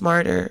of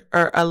smarter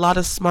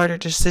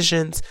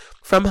decisions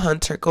from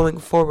Hunter going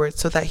forward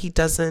so that he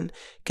doesn't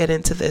get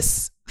into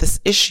this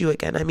issue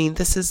again. I mean,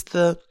 this is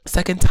the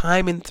second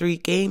time in 3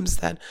 games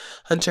that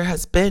Hunter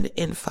has been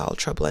in foul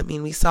trouble. I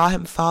mean, we saw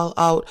him foul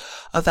out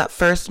of that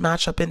first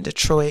matchup in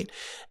Detroit,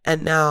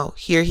 and now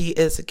here he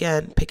is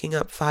again picking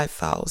up 5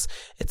 fouls.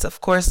 It's of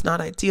course not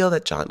ideal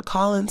that John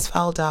Collins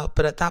fouled out,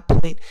 but at that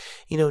point,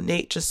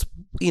 Nate just,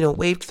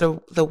 waved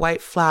the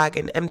white flag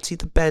and emptied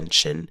the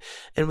bench, and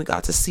we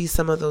got to see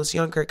some of those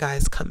younger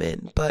guys come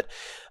in. But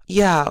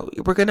yeah,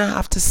 we're going to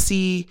have to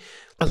see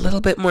a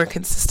little bit more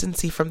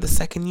consistency from the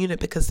second unit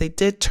because they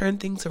did turn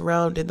things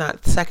around in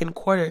that second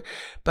quarter.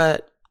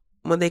 But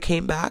when they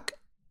came back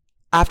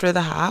after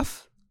the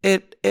half,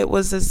 it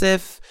was as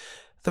if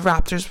the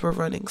Raptors were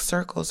running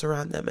circles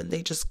around them and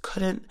they just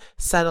couldn't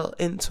settle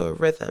into a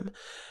rhythm.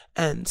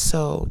 And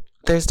so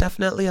there's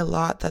definitely a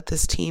lot that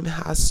this team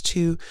has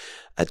to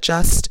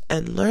adjust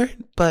and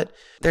learn, but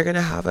they're going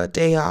to have a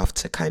day off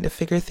to kind of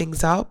figure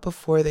things out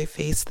before they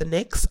face the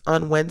Knicks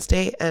on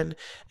Wednesday and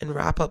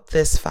wrap up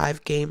this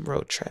 5-game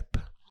road trip.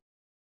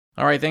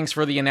 All right, thanks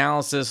for the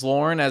analysis,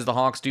 Lauren, as the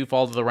Hawks do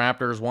fall to the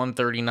Raptors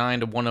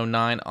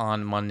 139-109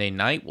 on Monday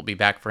night. We'll be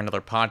back for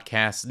another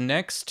podcast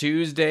next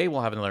Tuesday.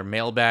 We'll have another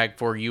mailbag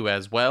for you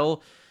as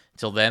well.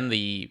 Till then,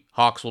 the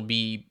Hawks will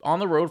be on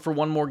the road for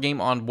one more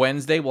game on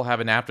Wednesday. We'll have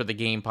an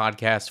after-the-game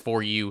podcast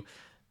for you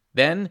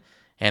then.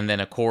 And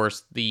then, of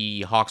course,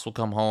 the Hawks will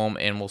come home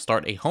and we'll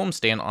start a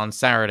homestand on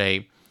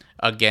Saturday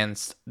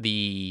against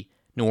the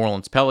New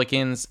Orleans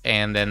Pelicans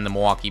and then the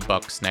Milwaukee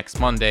Bucks next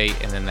Monday.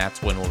 And then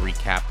that's when we'll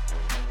recap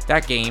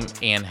that game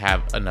and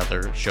have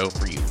another show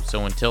for you.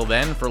 So until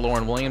then, for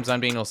Lauren Williams,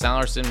 I'm Daniel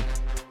Salerson.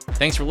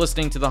 Thanks for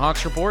listening to the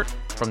Hawks Report.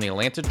 from the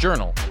Atlanta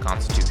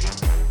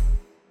Journal-Constitution.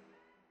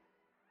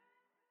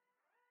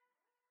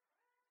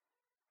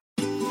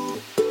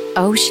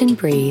 Ocean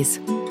breeze,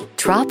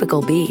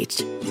 tropical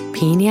beach,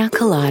 pina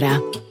colada.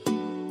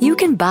 You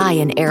can buy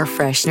an air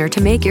freshener to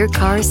make your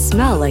car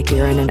smell like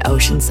you're in an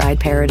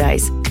oceanside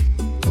paradise.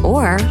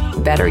 Or,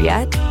 better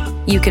yet,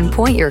 you can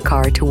point your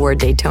car toward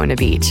Daytona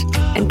Beach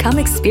and come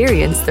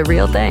experience the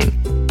real thing.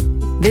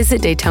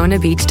 Visit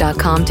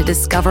DaytonaBeach.com to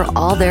discover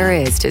all there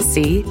is to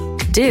see,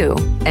 do,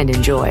 and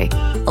enjoy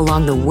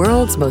along the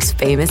world's most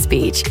famous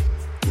beach.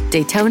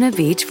 Daytona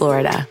Beach,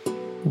 Florida.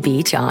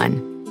 Beach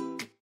on.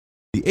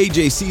 The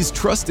AJC's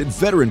trusted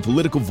veteran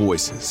political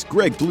voices,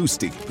 Greg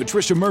Bluestein,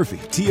 Patricia Murphy,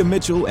 Tia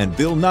Mitchell, and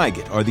Bill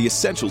Nighet, are the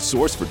essential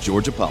source for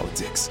Georgia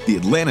politics. The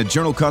Atlanta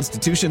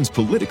Journal-Constitution's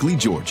Politically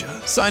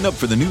Georgia. Sign up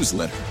for the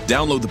newsletter,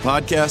 download the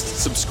podcast,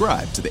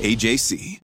 subscribe to the AJC.